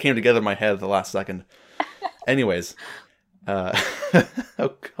 That just sort of came together in my head at the last second. Anyways. Oh,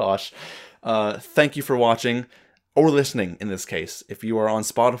 gosh. Thank you for watching, or listening in this case. If you are on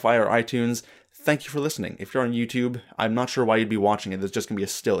Spotify or iTunes, thank you for listening. If you're on YouTube, I'm not sure why you'd be watching it. There's just going to be a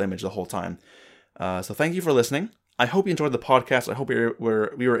still image the whole time. So thank you for listening. I hope you enjoyed the podcast. I hope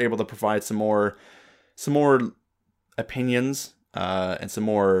we were able to provide some more opinions and some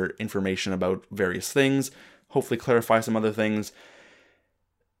more information about various things. Hopefully clarify some other things.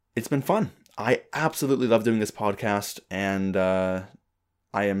 It's been fun. I absolutely love doing this podcast, and I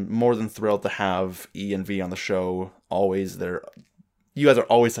am more than thrilled to have E and V on the show. Always, you guys are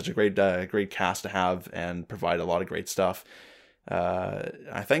always such a great cast to have and provide a lot of great stuff.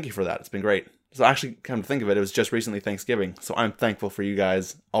 I thank you for that. It's been great. So actually, come to think of it, it was just recently Thanksgiving, so I'm thankful for you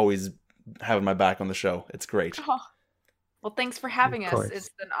guys always having my back on the show. It's great. Oh. Well, thanks for having us. It's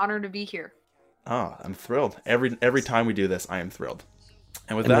an honor to be here. I'm thrilled. Every time we do this, I am thrilled.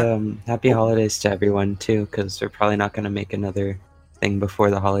 And with that, happy holidays to everyone too, because we're probably not going to make another thing before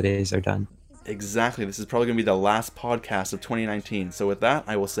the holidays are done. Exactly. This is probably going to be the last podcast of 2019. So with that,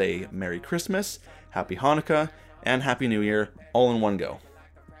 I will say Merry Christmas, Happy Hanukkah, and Happy New Year, all in one go.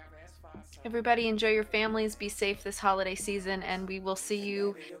 Everybody enjoy your families, be safe this holiday season, and we will see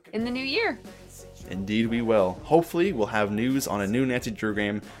you in the new year. Indeed we will. Hopefully we'll have news on a new Nancy Drew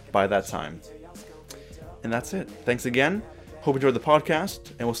game by that time. And that's it. Thanks again. Hope you enjoyed the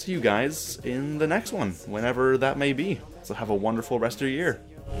podcast, and we'll see you guys in the next one, whenever that may be. So have a wonderful rest of your year.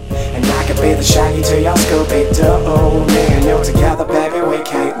 And I could be the Shaggy to your Scooby-Doo. Me and you together, baby, we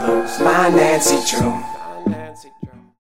can't lose. My Nancy Drew.